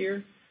last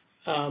year,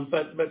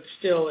 but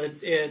still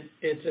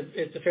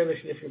it's a fairly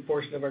significant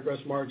portion of our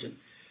gross margin.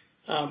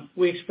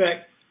 We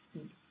expect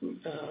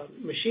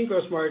machine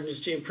gross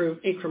margins to improve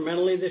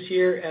incrementally this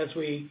year as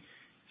we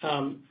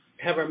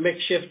have our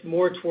mix shift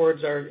more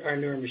towards our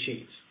newer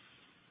machines.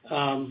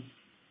 On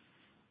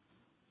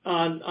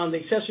the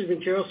accessories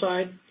material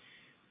side,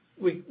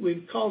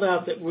 we've called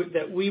out that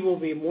we will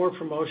be more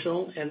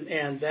promotional,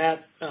 and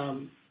that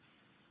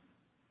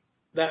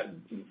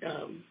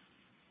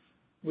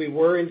we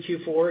were in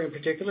Q4 in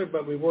particular,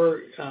 but we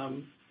were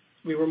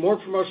more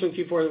promotional in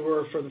Q4 than we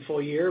were for the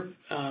full year,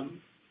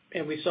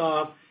 and we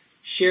saw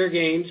share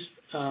gains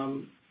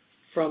from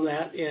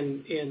that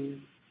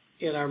in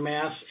our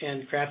mass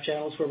and craft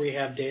channels where we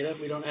have data.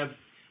 We don't have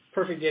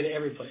perfect data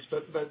every place,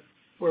 but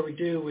where we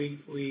do,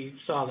 we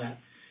saw that.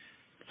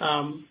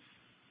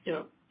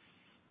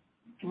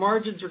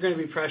 Margins are going to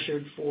be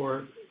pressured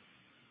for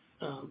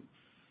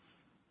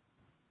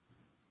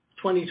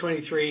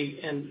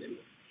 2023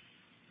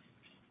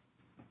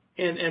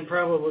 and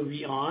probably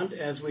beyond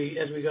as we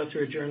go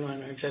through a journey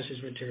on our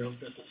accessories materials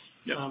business.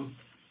 Yep.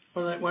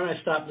 Why don't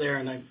I stop there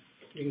and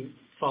you can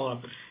follow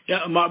up.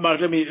 Yeah, Mark,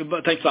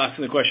 thanks for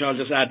asking the question. I'll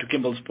just add to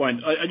Kimball's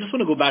point. I just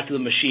want to go back to the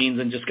machines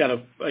and just kind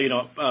of,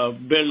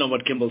 build on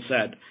what Kimball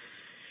said.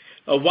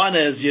 One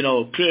is,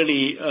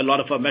 clearly a lot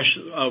of our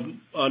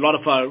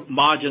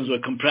margins were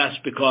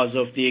compressed because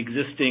of the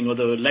existing or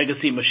the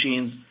legacy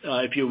machines,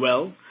 if you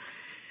will.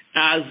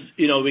 As,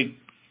 we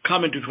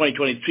come into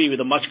 2023 with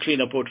a much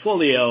cleaner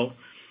portfolio,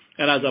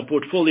 and as our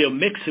portfolio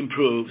mix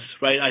improves,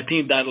 right, I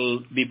think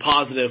that'll be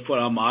positive for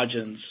our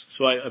margins.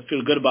 So I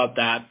feel good about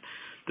that.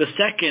 The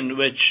second,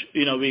 which,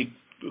 we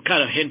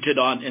kind of hinted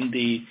on in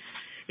the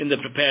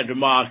prepared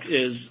remark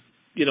is,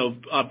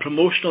 our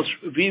promotional,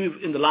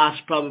 in the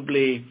last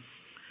probably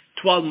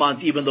 12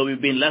 months, even though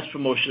we've been less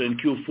promotional in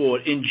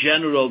Q4, in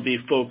general, we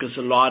focus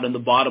a lot on the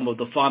bottom of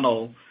the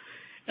funnel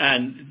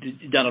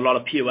and done a lot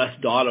of POS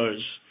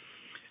dollars.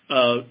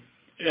 I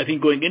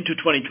think going into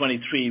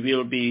 2023,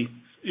 we'll be,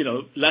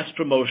 less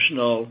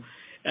promotional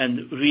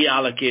and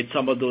reallocate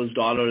some of those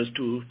dollars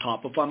to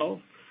top of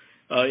funnel,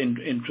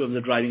 in terms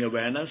of driving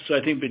awareness. So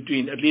I think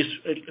between, at least,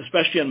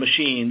 especially on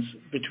machines,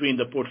 between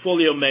the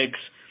portfolio mix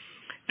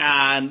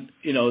and,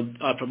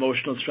 our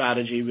promotional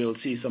strategy, we'll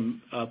see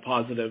some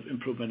positive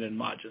improvement in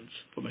margins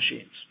for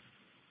machines.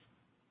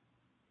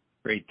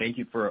 Great. Thank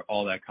you for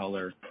all that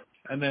color.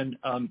 And then,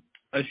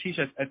 Ashish,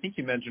 I think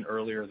you mentioned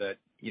earlier that,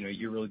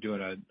 you're really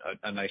doing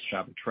a nice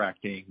job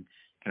attracting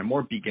kind of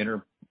more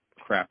beginner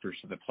crafters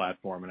to the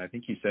platform. And I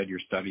think you said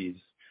your studies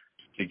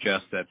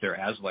suggest that they're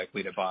as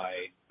likely to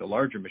buy the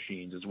larger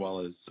machines as well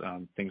as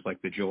things like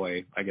the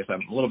Joy. I guess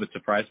I'm a little bit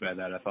surprised by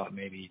that. I thought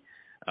maybe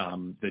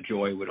the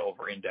Joy would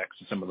over-index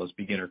to some of those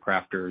beginner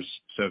crafters.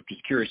 So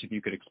just curious if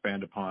you could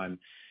expand upon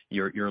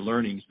your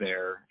learnings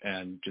there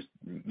and just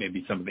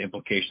maybe some of the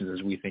implications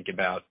as we think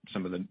about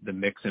some of the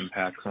mix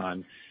impacts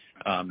on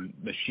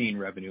machine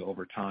revenue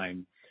over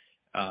time.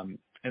 And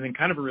then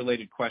kind of a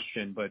related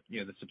question, but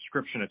the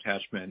subscription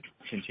attachment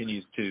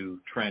continues to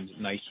trend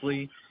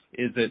nicely.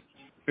 Is it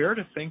fair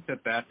to think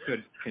that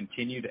could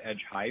continue to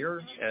edge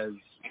higher as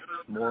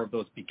more of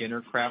those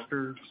beginner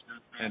crafters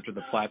enter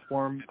the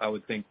platform? I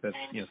would think that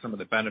some of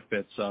the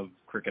benefits of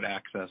Cricut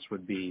Access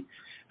would be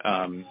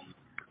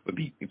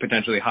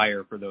potentially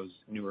higher for those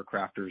newer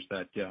crafters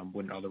that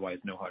wouldn't otherwise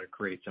know how to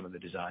create some of the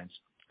designs.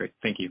 Great,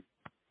 thank you.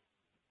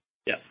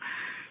 Yeah.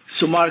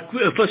 So Mark,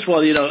 first of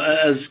all,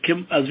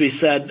 as we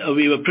said,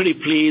 we were pretty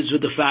pleased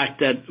with the fact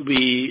that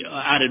we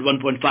added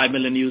 1.5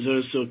 million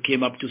users, so it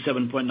came up to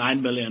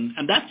 7.9 million,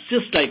 and that's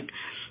just like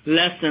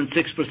less than 6%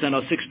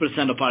 or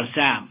 6% of our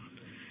SAM.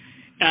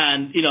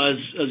 And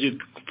as you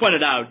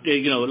pointed out,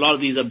 a lot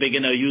of these are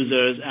beginner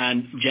users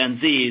and Gen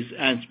Zs,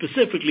 and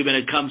specifically when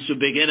it comes to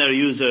beginner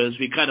users,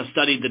 we kind of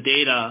studied the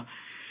data.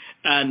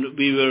 And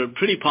we were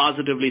pretty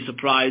positively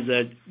surprised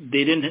that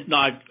they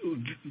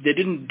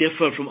didn't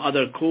differ from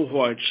other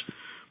cohorts,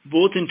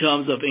 both in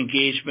terms of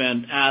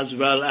engagement as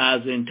well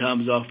as in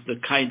terms of the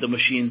kind of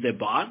machines they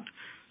bought.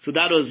 So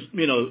that was,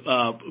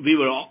 we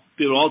were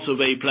also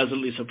very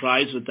pleasantly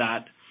surprised with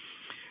that.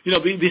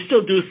 We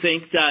still do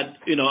think that,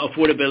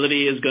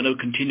 affordability is going to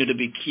continue to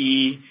be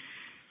key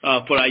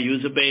for our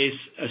user base.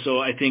 So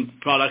I think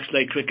products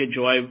like Cricut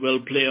Joy will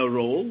play a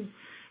role.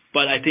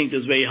 But I think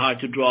it's very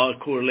hard to draw a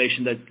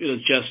correlation that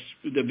it's just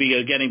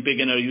getting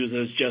beginner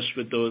users just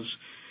with those,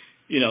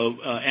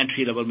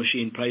 entry-level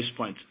machine price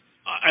points.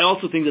 I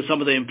also think that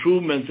some of the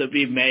improvements that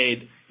we've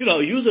made,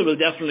 user will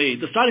definitely,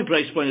 the starting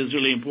price point is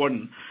really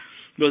important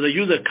because the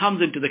user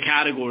comes into the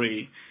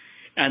category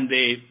and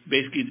they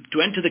basically,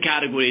 to enter the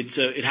category,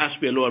 it has to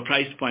be a lower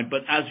price point.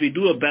 But as we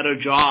do a better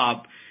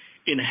job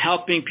in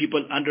helping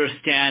people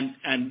understand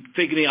and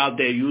figuring out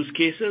their use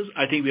cases,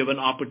 I think we have an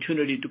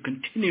opportunity to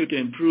continue to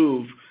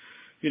improve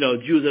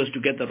users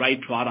to get the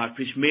right product,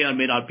 which may or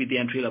may not be the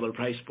entry-level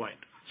price point.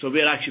 So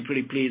we're actually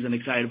pretty pleased and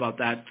excited about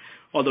that,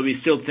 although we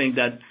still think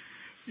that,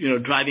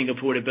 driving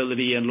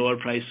affordability and lower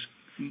price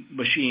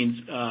machines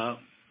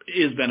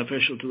is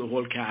beneficial to the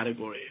whole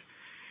category.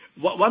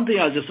 One thing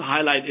I'll just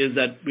highlight is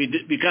that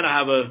we kind of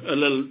have a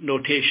little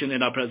notation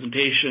in our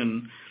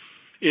presentation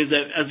is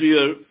that as we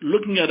are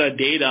looking at our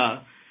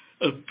data,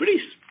 a pretty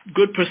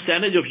good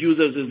percentage of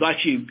users is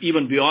actually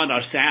even beyond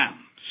our SAM.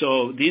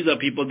 So these are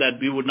people that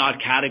we would not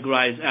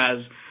categorize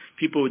as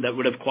people that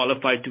would have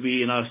qualified to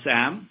be in our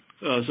SAM.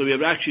 So we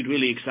are actually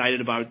really excited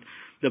about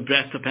the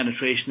breadth of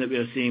penetration that we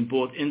are seeing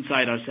both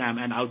inside our SAM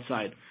and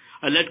outside.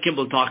 I'll let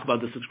Kimball talk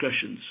about the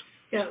subscriptions.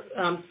 Yeah,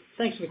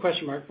 thanks for the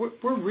question, Mark.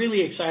 We're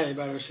really excited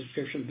about our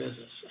subscription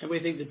business, and we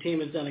think the team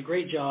has done a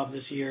great job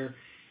this year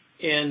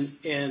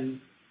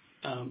in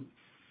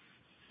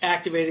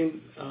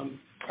activating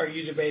our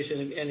user base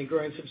and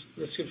growing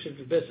the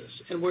subscription business.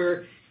 And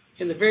we're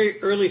in the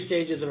very early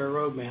stages of our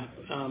roadmap.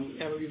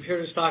 And you've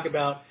heard us talk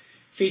about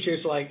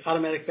features like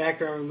automatic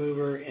background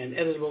remover and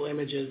editable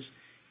images,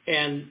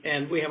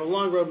 and we have a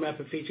long roadmap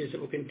of features that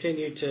will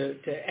continue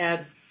to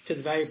add to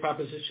the value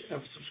proposition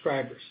of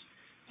subscribers.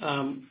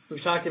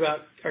 We've talked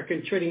about our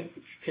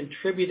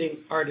contributing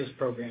artist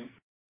program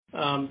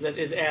that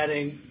is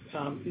adding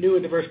new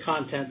and diverse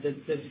content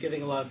that's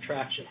getting a lot of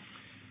traction.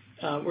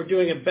 We're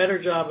doing a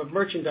better job of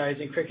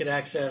merchandising Cricut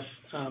Access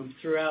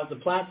throughout the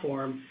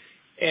platform,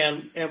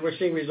 and we're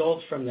seeing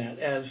results from that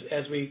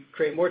as we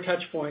create more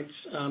touch points.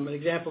 An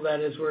example of that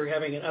is we're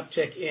having an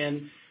uptick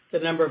in the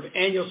number of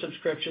annual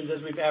subscriptions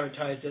as we've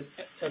advertised it,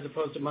 as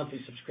opposed to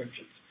monthly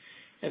subscriptions.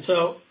 And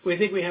so we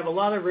think we have a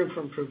lot of room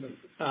for improvement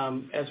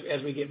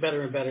as we get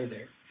better and better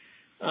there.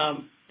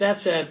 That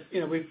said,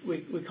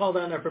 we called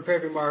out in our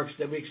prepared remarks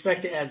that we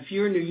expect to add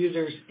fewer new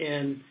users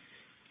in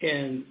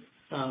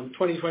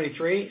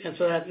 2023, and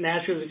so that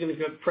naturally is going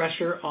to put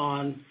pressure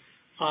on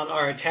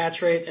our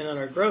attach rate and on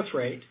our growth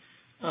rate,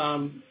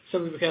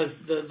 simply because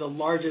the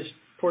largest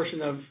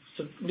portion of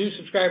new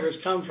subscribers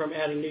come from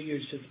adding new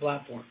users to the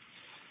platform.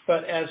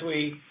 But as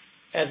we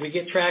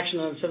get traction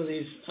on some of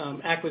these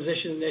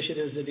acquisition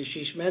initiatives that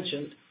Ashish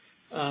mentioned,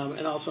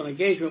 and also on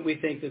engagement, we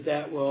think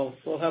that will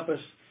help us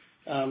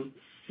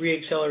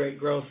re-accelerate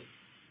growth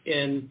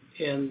in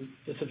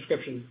the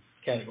subscription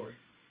category.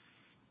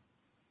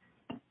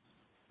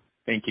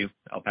 Thank you.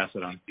 I'll pass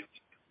it on.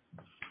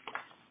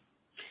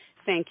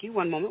 Thank you.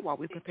 One moment while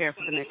we prepare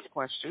for the next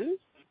question.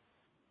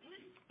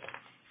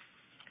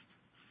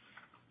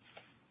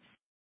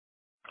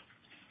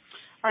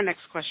 Our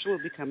next question will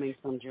be coming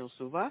from Jim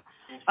Suva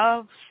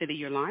of Citi.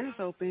 Your line is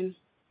open.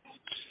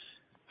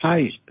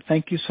 Hi.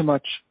 Thank you so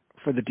much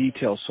for the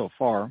details so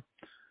far.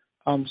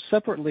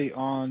 Separately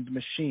on the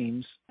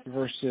machines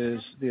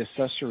versus the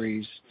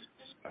accessories,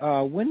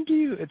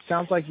 it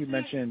sounds like you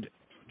mentioned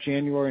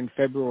January and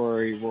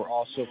February were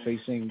also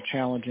facing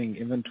challenging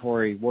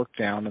inventory work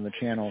down in the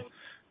channel.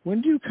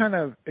 When do you kind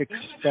of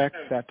expect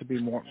that to be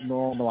more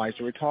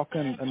normalized? Are we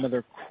talking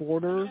another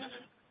quarter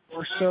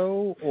or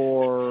so,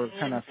 or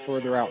kind of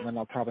further out? And then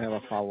I'll probably have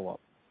a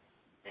follow-up.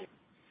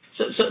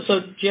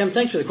 So Jim,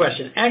 thanks for the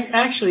question.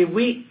 Actually,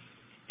 we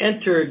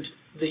entered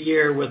the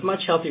year with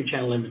much healthier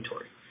channel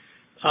inventory.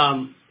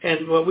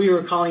 And what we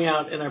were calling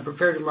out in our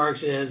prepared remarks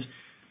is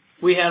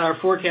we had our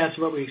forecast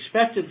of what we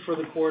expected for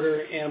the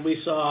quarter, and we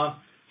saw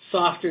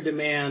softer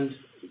demand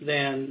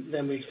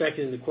than we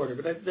expected in the quarter.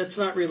 But that's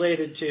not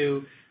related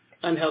to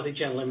unhealthy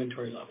channel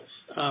inventory levels.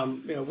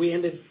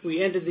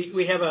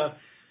 We have a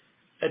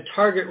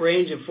target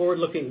range of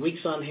forward-looking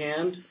weeks on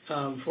hand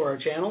for our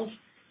channels,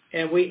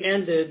 and we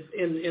ended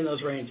in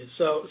those ranges.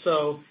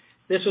 So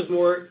this was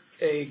more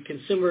a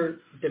consumer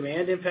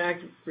demand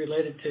impact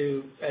related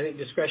to, I think,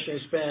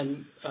 discretionary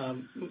spend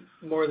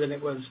more than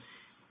it was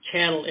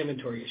channel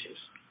inventory issues.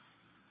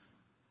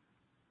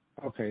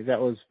 Okay, that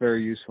was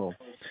very useful.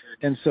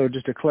 And so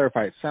just to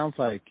clarify, it sounds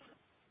like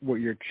what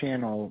your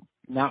channel,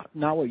 not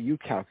what you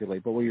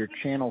calculate, but what your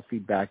channel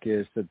feedback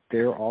is, that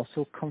they're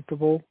also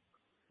comfortable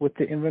with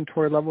the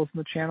inventory levels in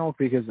the channel?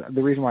 Because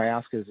the reason why I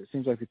ask is it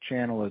seems like the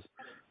channel is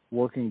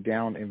working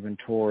down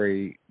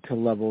inventory to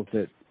levels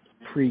that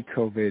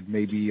pre-COVID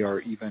maybe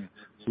are even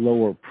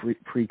lower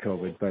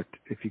pre-COVID. But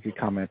if you could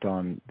comment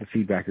on the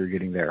feedback you're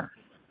getting there.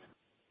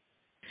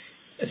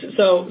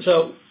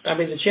 So I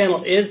mean, the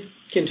channel is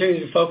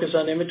continuing to focus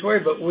on inventory,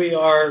 but we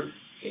are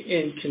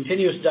in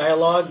continuous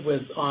dialogue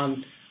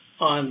on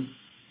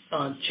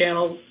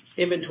channel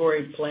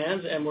inventory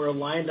plans, and we're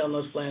aligned on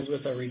those plans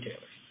with our retailers.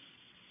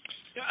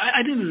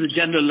 I think there's a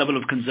general level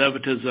of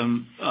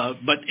conservatism,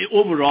 but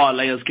overall,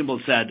 like as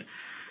Kimball said,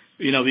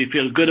 we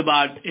feel good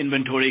about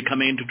inventory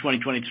coming into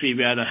 2023.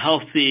 We had a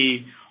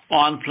healthy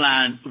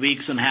on-plan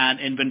weeks on hand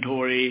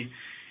inventory,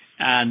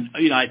 and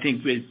I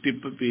think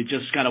we're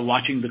just kind of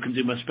watching the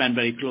consumer spend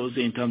very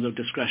closely in terms of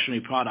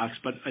discretionary products.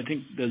 But I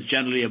think there's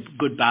generally a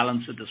good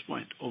balance at this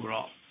point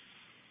overall.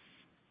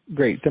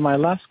 Great. Then my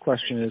last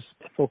question is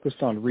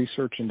focused on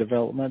research and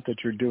development that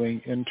you're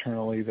doing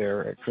internally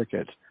there at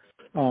Cricut.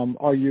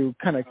 Are you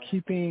kind of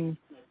keeping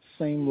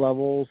same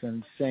levels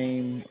and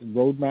same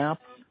roadmap,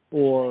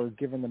 or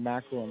given the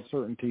macro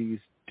uncertainties,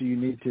 do you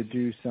need to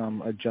do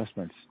some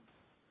adjustments?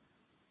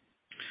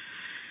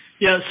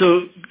 Yeah,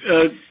 so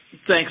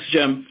thanks,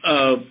 Jim.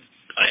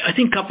 I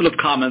think a couple of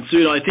comments.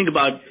 I think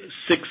about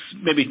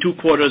 2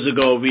 quarters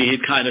ago, we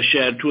had kind of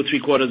shared, 2 or 3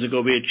 quarters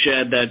ago, we had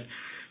shared that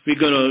we're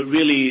going to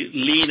really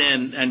lean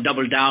in and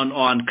double down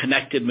on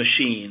connected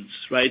machines,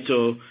 right?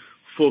 So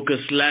focus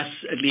less,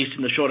 at least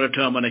in the shorter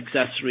term, on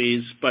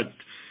accessories, but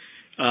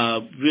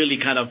really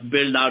kind of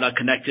build out our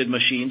connected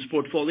machines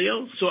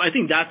portfolio. So I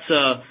think that's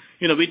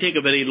we take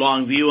a very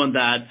long view on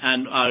that,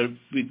 and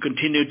we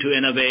continue to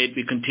innovate.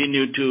 We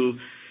continue to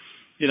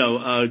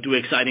do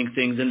exciting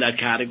things in that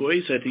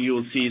category. So I think you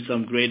will see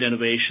some great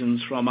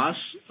innovations from us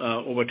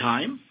over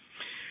time.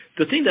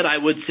 The thing that I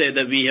would say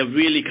that we have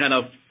really kind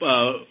of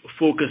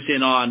focused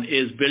in on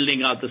is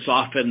building out the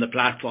software and the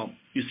platform.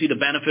 You see the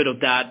benefit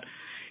of that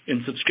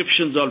in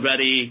subscriptions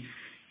already.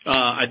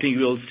 I think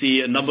we'll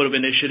see a number of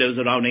initiatives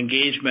around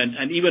engagement,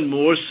 and even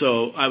more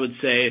so, I would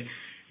say,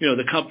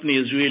 the company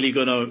is really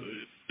going to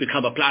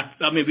become a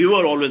platform. I mean, we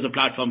were always a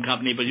platform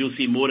company, but you'll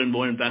see more and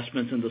more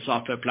investments in the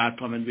software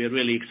platform, and we're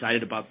really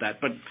excited about that.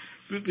 But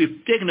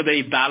we've taken a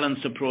very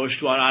balanced approach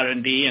to our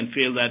R&D and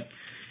feel that,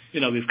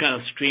 we've kind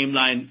of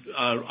streamlined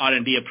our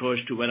R&D approach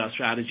to what our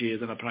strategy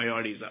is and our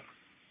priorities are.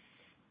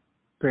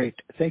 Great.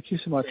 Thank you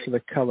so much for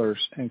the colors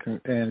and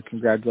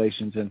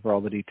congratulations and for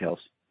all the details.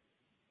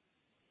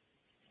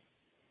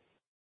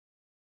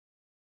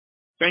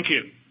 Thank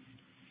you.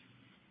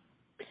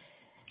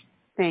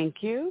 Thank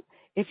you.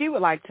 If you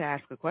would like to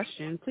ask a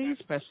question, please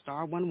press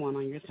star 11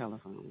 on your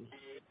telephone.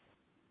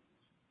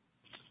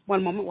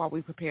 One moment while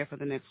we prepare for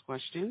the next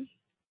question.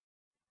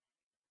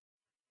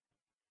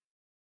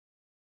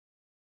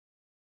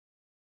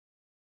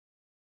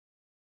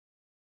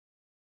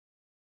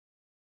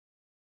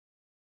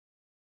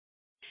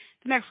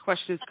 The next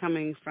question is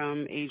coming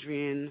from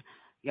Adrienne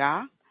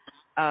Yih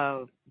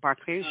of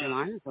Barclays. Your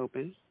line is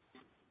open.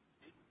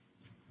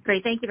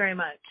 Great. Thank you very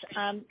much.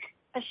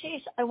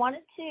 Ashish, I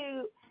wanted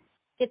to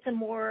get some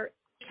more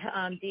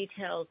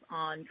details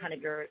on kind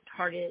of your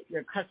target,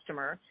 your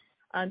customer.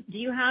 Do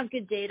you have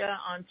good data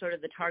on sort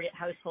of the target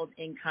household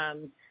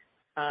income?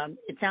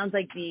 It sounds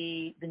like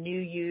the new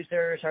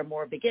users are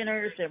more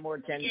beginners, they're more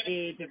Gen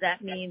Z. Does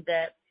that mean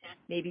that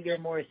maybe your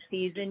more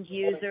seasoned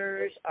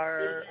users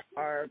are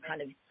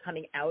kind of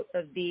coming out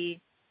of the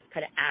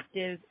kind of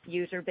active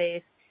user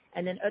base?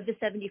 And then of the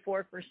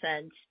 74%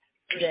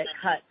 that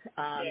cut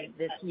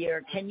this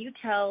year, can you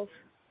tell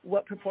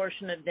what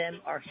proportion of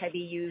them are heavy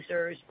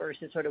users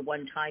versus sort of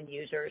one-time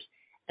users?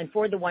 And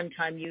for the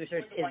one-time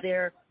users, is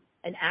there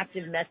an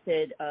active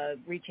method of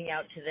reaching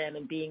out to them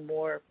and being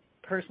more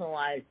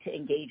personalized to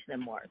engage them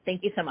more?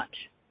 Thank you so much.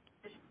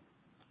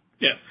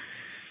 Yeah.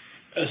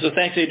 So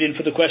thanks, Adrienne,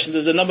 for the question.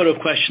 There's a number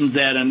of questions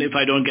there, and if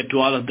I don't get to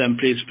all of them,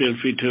 please feel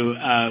free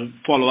to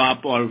follow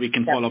up, or we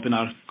can follow up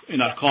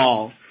in our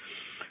call.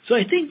 So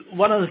I think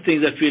one of the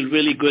things I feel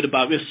really good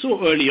about, we're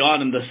so early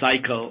on in the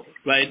cycle,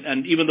 right?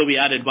 And even though we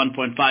added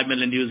 1.5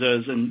 million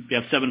users and we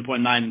have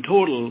 7.9 in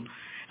total,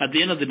 at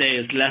the end of the day,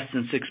 it's less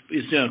than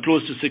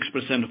close to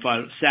 6% of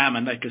our SAM.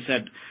 And like I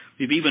said,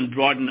 we've even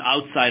broadened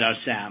outside our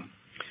SAM.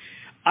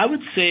 I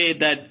would say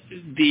that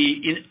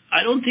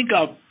I don't think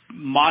our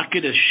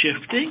market is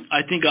shifting.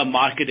 I think our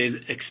market is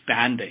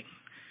expanding,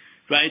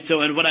 right?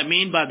 So, and what I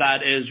mean by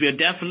that is we are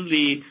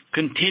definitely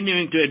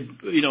continuing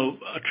to,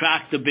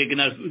 attract the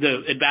beginners,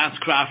 the advanced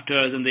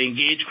crafters and the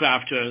engaged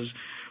crafters,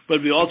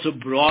 but we're also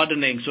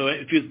broadening. So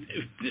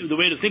the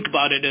way to think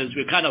about it is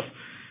we're kind of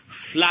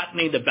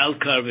flattening the bell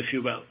curve, if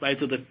you will, right?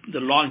 So the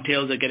long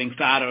tails are getting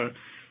fatter.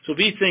 So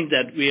we think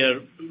that we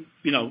are,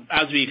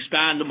 as we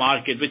expand the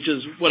market, which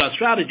is what our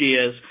strategy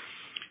is,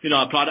 as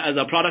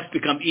our products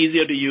become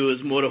easier to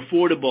use, more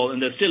affordable,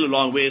 and there's still a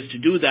long ways to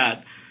do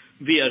that,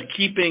 we are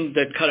keeping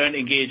the current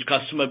engaged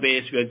customer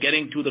base. We are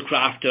getting to the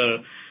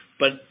crafter,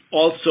 but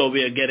also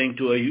we are getting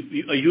to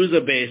a user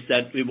base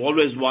that we've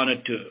always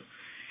wanted to.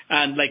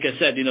 And like I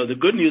said, the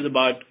good news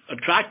about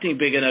attracting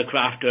beginner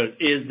crafters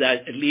is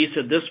that at least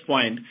at this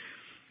point,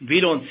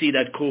 we don't see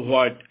that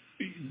cohort,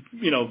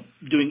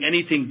 doing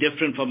anything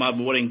different from our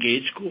more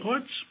engaged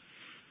cohorts.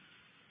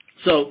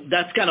 So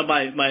that's kind of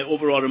my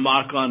overall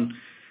remark on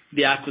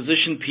the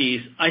acquisition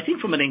piece. I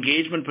think from an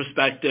engagement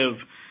perspective,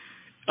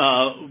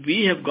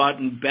 we have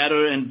gotten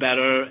better and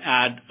better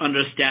at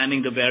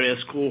understanding the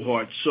various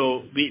cohorts.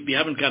 So we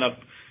haven't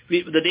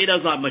the data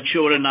is not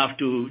mature enough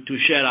to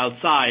share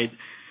outside,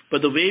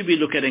 but the way we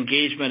look at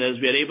engagement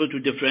is we are able to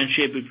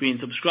differentiate between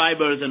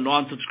subscribers and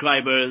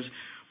non-subscribers.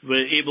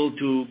 We're able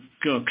to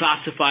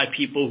classify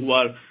people who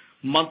are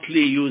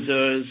monthly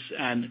users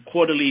and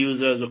quarterly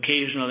users,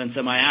 occasional and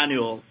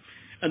semi-annual.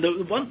 And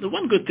the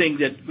one good thing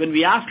that when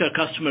we ask our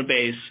customer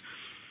base,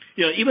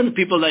 even the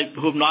people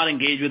who have not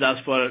engaged with us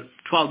for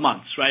 12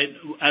 months, right,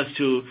 as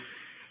to,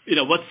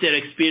 what's their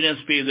experience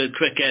been with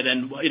Cricut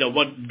and,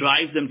 what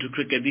drives them to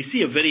Cricut, we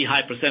see a very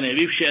high percentage.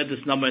 We've shared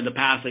this number in the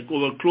past,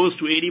 over close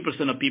to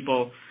 80% of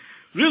people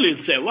really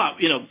say, wow,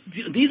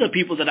 these are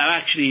people that have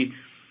actually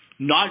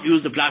not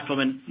used the platform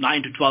in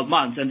 9 to 12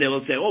 months, and they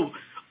will say, oh,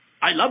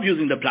 I love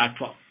using the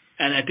platform.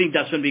 And I think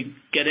that's when we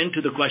get into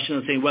the question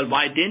of saying, well,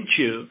 why didn't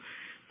you?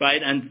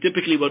 Right? And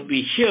typically what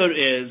we hear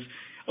is,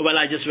 well,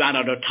 I just ran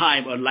out of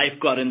time or life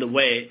got in the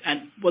way.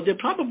 And what they're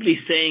probably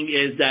saying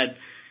is that,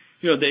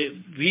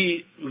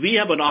 we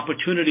have an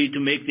opportunity to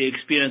make the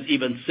experience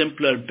even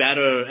simpler,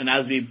 better, and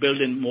as we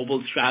build in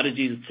mobile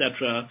strategies, et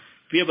cetera,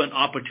 we have an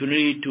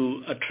opportunity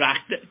to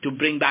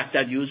bring back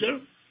that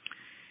user.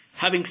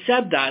 Having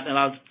said that, and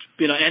I'll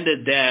end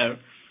it there,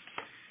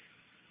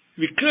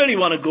 we clearly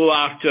want to go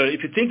after,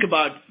 if you think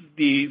about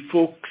the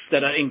folks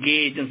that are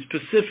engaged and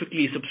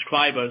specifically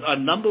subscribers, our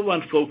number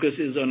one focus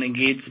is on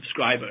engaged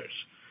subscribers,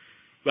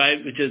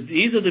 right? Which is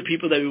these are the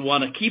people that we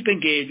want to keep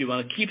engaged, we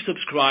want to keep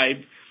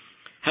subscribed.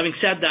 Having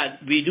said that,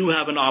 we do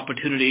have an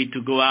opportunity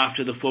to go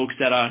after the folks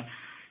that are,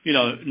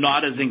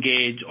 not as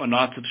engaged or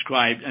not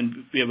subscribed,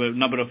 and we have a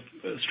number of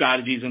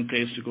strategies in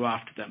place to go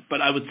after them.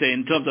 But I would say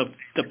in terms of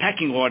the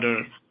pecking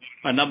order,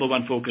 our number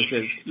one focus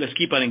is let's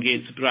keep our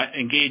engaged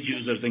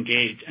users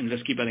engaged, and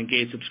let's keep our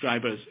engaged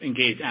subscribers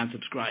engaged and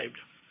subscribed.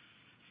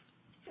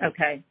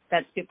 Okay,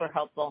 that's super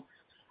helpful.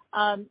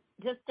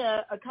 Just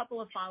a couple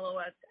of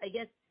follow-ups. I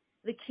guess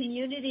the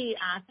community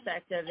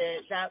aspect of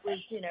it, that was,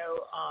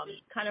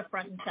 kind of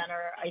front and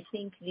center. I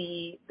think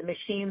the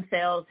machine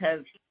sales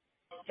have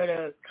sort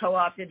of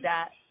co-opted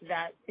that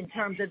in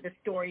terms of the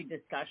story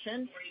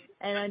discussion.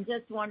 And I'm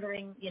just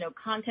wondering,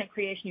 content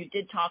creation, you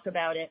did talk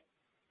about it,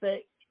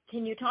 but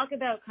can you talk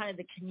about kind of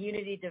the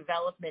community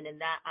development in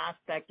that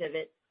aspect of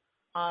it?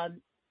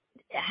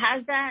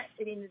 Has that,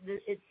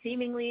 it's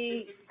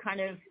seemingly kind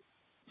of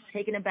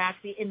taken a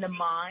backseat in the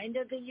mind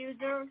of the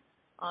user?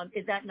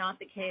 Is that not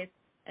the case?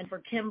 And for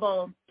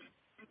Kimball,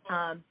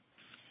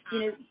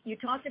 you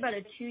talked about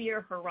a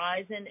 2-year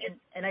horizon,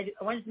 and I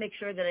wanted to make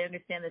sure that I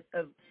understand this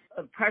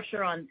of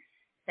pressure on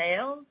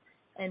sales.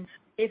 And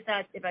if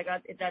that's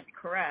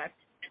correct,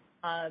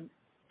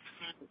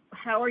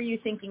 how are you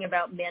thinking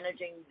about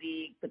managing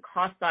the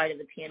cost side of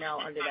the P&L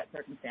under that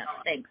circumstance?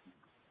 Thanks.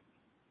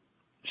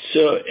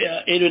 So,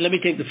 Adrienne, let me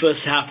take the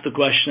first half of the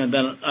question, and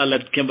then I'll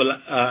let Kimball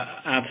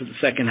answer the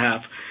second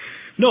half.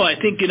 No, I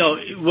think,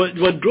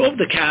 what drove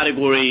the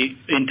category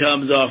in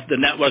terms of the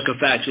network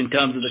effects, in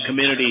terms of the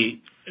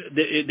community,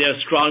 they're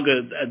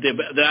stronger.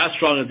 They're as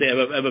strong as they've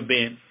ever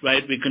been,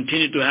 right? We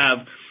continue to have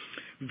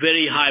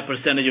very high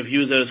percentage of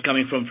users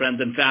coming from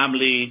friends and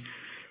family.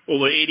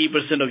 Over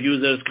 80% of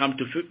users come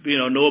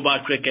to, know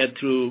about Cricut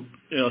through,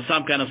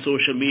 some kind of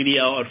social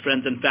media or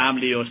friends and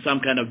family or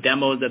some kind of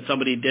demos that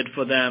somebody did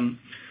for them.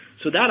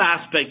 So that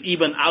aspect,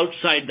 even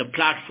outside the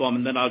platform,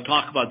 and then I'll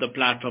talk about the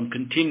platform,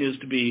 continues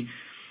to be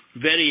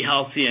very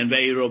healthy and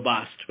very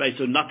robust, right?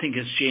 So nothing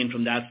has changed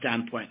from that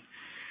standpoint.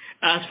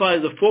 As far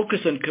as the focus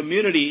on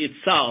community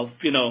itself,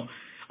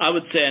 I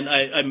would say, and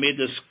I made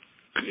this,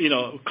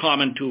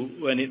 comment to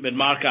when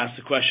Mark asked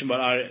the question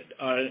about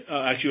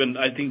when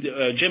I think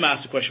Jim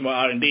asked the question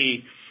about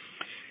R&D,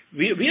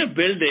 we are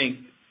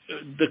building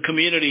the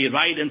community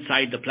right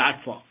inside the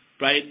platform,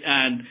 right?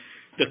 And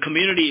the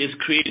community is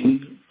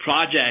creating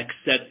projects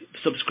that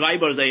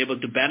subscribers are able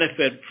to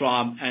benefit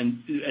from,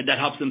 and that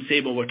helps them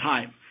save over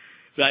time,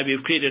 right?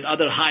 We've created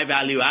other high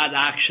value add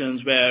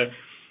actions where,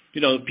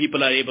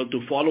 people are able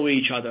to follow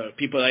each other,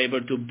 people are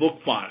able to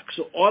bookmark.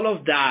 So all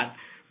of that,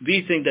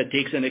 we think that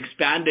takes an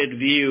expanded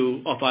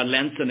view of our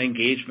lens and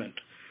engagement.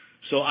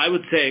 So I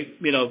would say,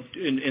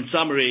 in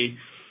summary,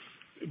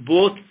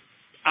 both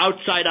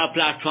outside our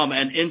platform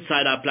and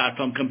inside our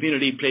platform,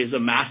 community plays a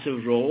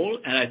massive role,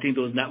 and I think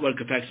those network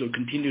effects will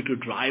continue to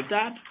drive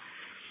that.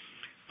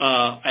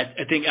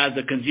 I think as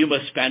the consumer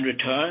spend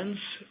returns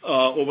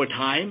over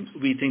time,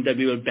 we think that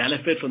we will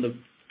benefit from the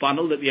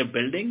funnel that we are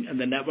building and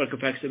the network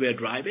effects that we are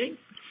driving.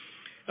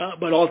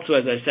 But also,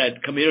 as I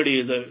said, community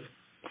is a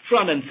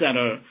front and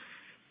center,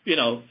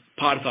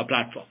 part of our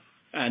platform.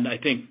 And I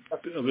think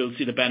we'll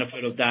see the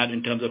benefit of that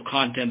in terms of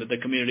content that the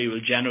community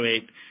will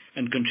generate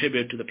and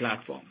contribute to the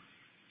platform.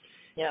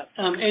 Yeah.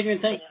 Adrienne,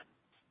 thanks.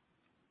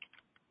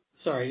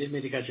 Sorry, I didn't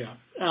mean to cut you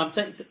off.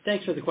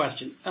 Thanks for the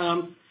question.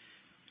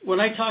 When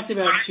I talked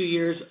about 2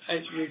 years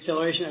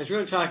acceleration, I was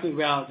really talking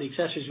about the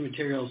accessories and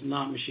materials,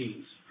 not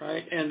machines,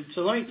 right? And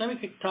so let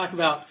me talk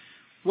about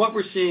what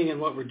we're seeing and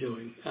what we're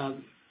doing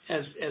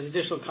as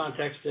additional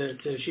context to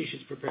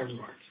Ashish's prepared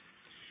remarks.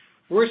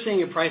 We're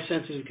seeing a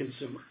price-sensitive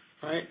consumer,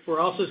 right? We're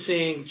also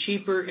seeing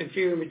cheaper,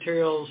 inferior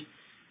materials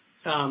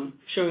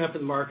showing up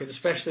in the market,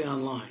 especially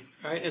online,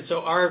 right? And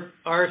so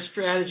our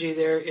strategy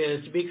there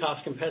is to be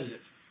cost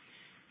competitive.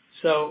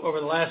 So over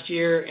the last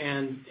year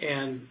and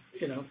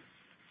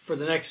for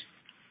the next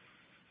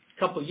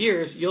couple of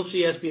years, you'll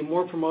see us be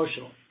more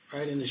promotional,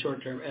 right, in the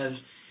short term,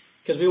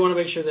 because we want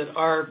to make sure that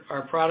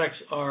our products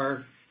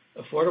are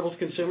affordable to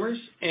consumers,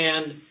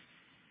 and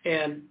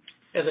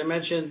as I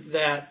mentioned,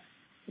 that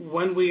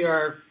when we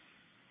are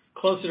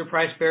closer to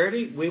price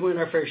parity, we win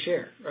our fair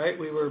share, right?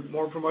 We were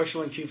more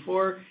promotional in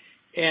Q4,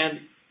 and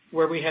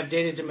where we have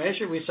data to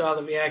measure, we saw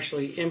that we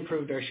actually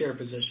improved our share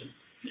position.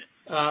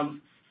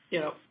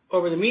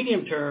 Over the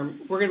medium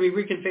term, we're going to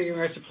be reconfiguring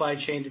our supply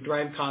chain to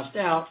drive cost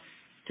out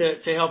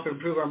to help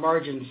improve our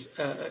margins,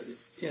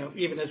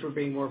 even as we're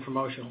being more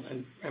promotional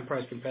and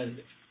price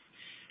competitive.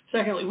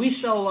 Secondly, we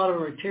sell a lot of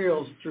our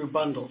materials through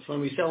bundles. When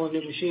we sell a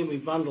new machine, we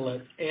bundle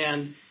it.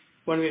 And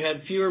when we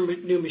had fewer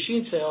new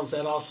machine sales,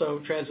 that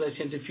also translates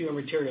into fewer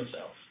material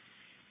sales.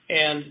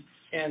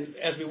 And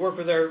as we work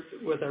with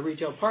our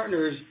retail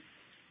partners,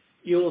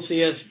 you will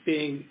see us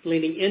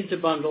leaning into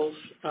bundles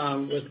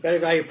with better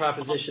value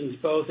propositions,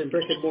 both in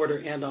brick and mortar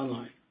and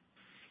online.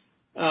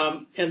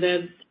 And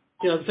then,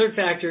 the third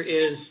factor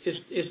is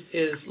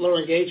lower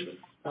engagement,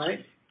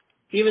 right?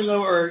 Even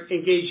though our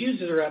engaged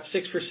users are up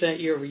 6%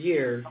 year over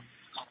year,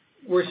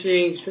 we're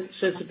seeing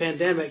since the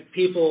pandemic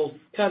people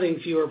cutting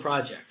fewer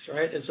projects,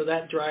 right? And so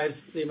that drives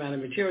the amount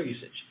of material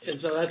usage. And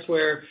so that's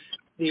where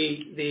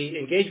the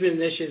engagement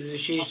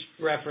initiatives Ashish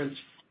referenced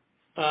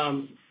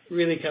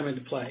really come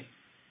into play.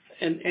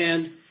 And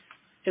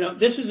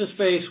this is a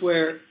space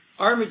where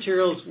our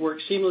materials work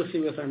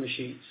seamlessly with our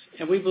machines,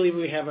 and we believe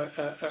we have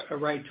a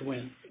right to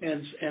win.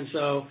 And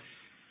so,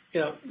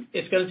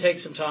 it's going to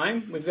take some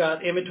time. We've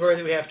got inventory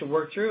that we have to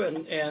work through,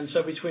 and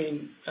so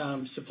between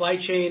supply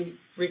chain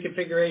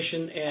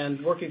reconfiguration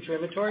and working through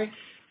inventory,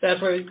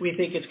 that's why we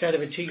think it's kind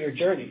of a 2-year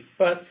journey.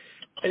 But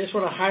I just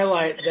want to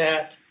highlight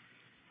that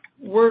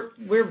we're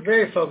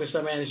very focused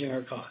on managing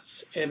our costs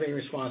and being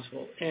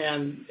responsible,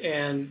 and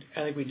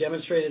I think we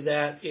demonstrated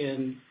that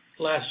in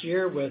last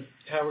year with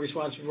how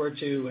responsive we were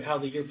to how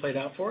the year played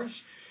out for us,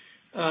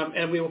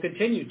 and we will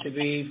continue to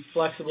be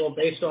flexible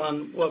based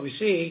on what we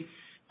see.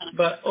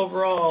 But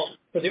overall,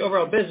 for the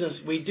overall business,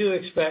 we do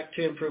expect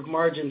to improve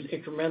margins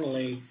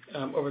incrementally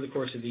over the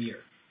course of the year.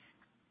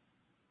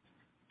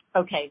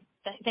 Okay.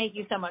 Thank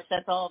you so much.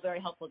 That's all very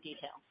helpful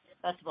detail.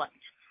 Best of luck.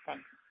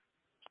 Thanks.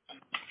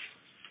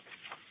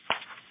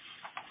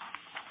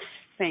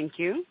 Thank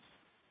you.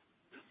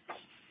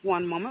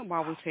 One moment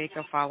while we take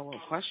a follow-up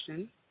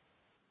question.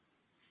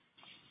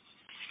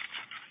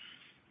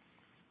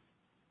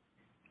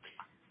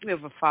 We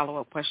have a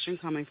follow-up question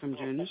coming from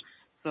Jim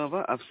Silva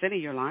of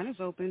Citi. Your line is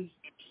open.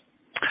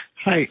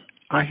 Hi.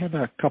 I have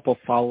a couple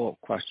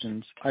follow-up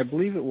questions. I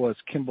believe it was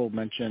Kimball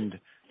mentioned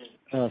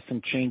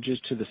some changes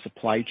to the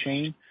supply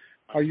chain.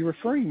 Are you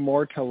referring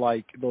more to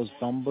like those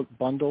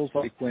bundles,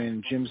 like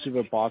when Jim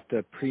Suva bought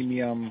the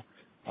premium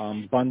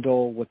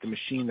bundle with the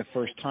machine the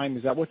first time?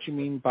 Is that what you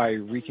mean by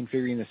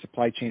reconfiguring the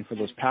supply chain for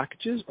those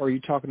packages? Or are you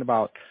talking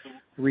about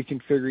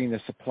reconfiguring the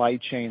supply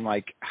chain,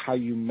 like how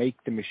you make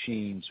the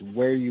machines,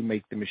 where you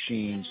make the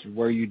machines,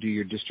 where you do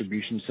your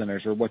distribution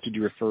centers, or what did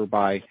you refer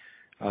by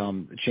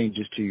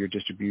changes to your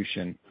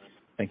distribution?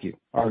 Thank you.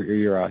 Or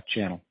your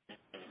channel.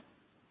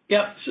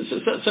 Yeah.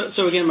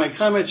 So again, my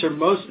comments are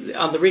most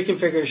on the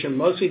reconfiguration,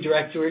 mostly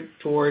directed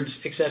towards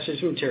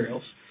accessories and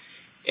materials.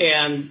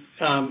 And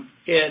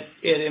it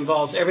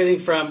involves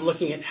everything from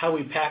looking at how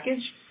we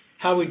package,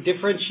 how we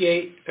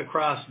differentiate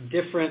across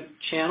different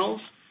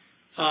channels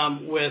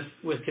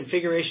with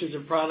configurations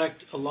of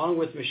product along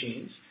with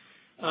machines,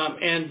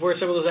 and where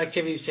some of those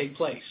activities take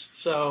place.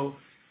 So,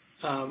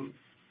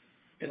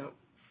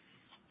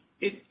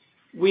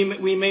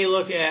 we may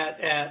look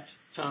at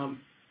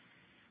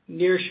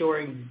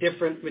nearshoring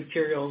different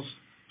materials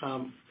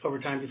over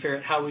time to figure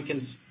out how we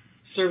can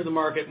serve the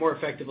market more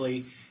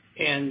effectively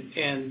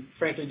and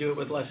frankly do it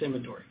with less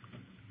inventory.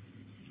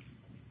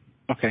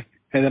 Okay.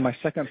 And then my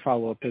second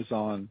follow-up is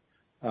on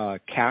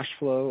cash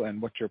flow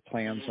and what your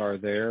plans are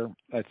there.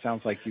 It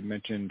sounds like you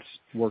mentioned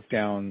work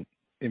down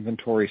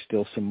inventory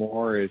still some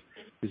more. Is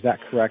that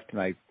correct?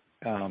 And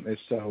if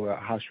so,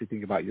 how should we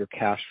think about your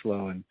cash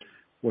flow and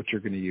what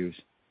you're going to use?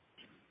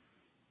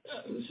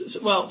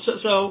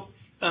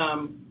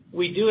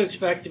 We do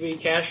expect to be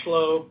cash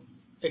flow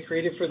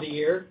accretive for the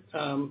year.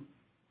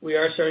 We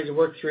are starting to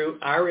work through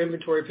our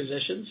inventory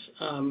positions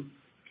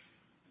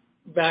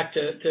back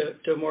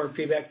to more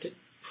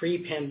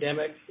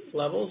pre-pandemic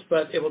levels,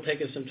 but it will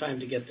take us some time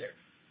to get there.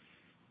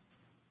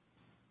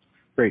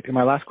 Great. And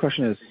my last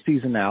question is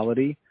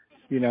seasonality.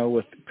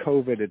 With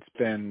COVID, it's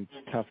been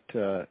tough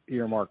to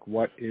earmark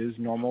what is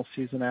normal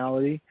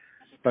seasonality,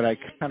 but I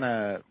kind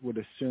of would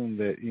assume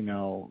that,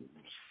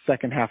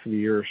 second half of the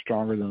year is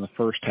stronger than the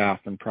first half,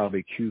 and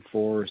probably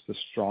Q4 is the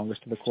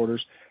strongest of the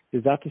quarters.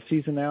 Is that the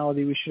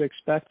seasonality we should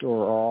expect,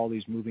 or are all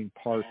these moving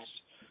parts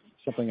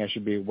something I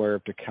should be aware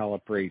of to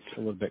calibrate a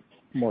little bit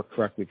more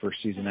correctly for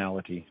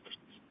seasonality?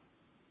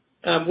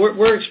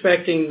 We're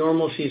expecting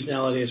normal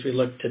seasonality as we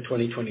look to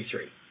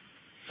 2023.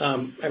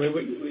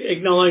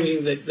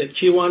 Acknowledging that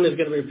Q1 is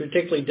going to be a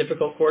particularly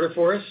difficult quarter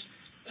for us.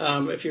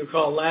 If you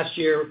recall, last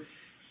year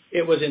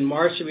it was in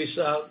March that we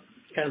saw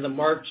kind of the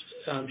marked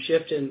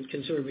shift in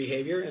consumer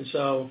behavior, and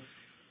so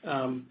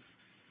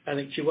I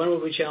think Q1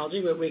 will be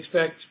challenging, but we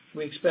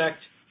expect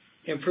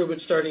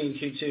improvement starting in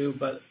Q2.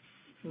 But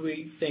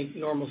we think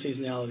normal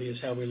seasonality is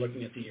how we're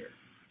looking at the year.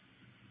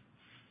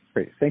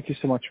 Great. Thank you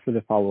so much for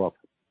the follow-up.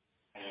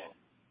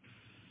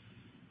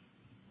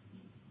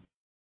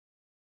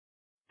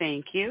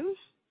 Thank you.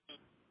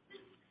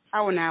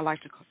 I would now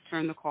like to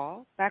turn the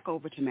call back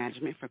over to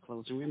management for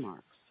closing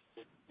remarks.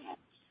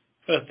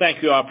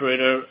 Thank you,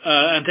 operator.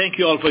 And thank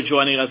you all for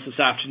joining us this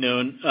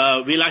afternoon.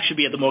 We'll actually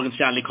be at the Morgan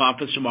Stanley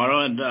conference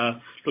tomorrow, and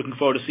looking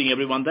forward to seeing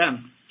everyone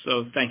then.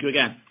 So thank you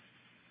again.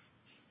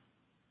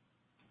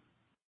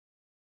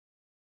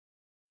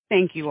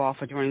 Thank you all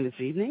for joining this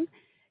evening.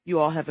 You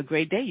all have a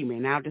great day. You may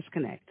now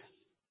disconnect.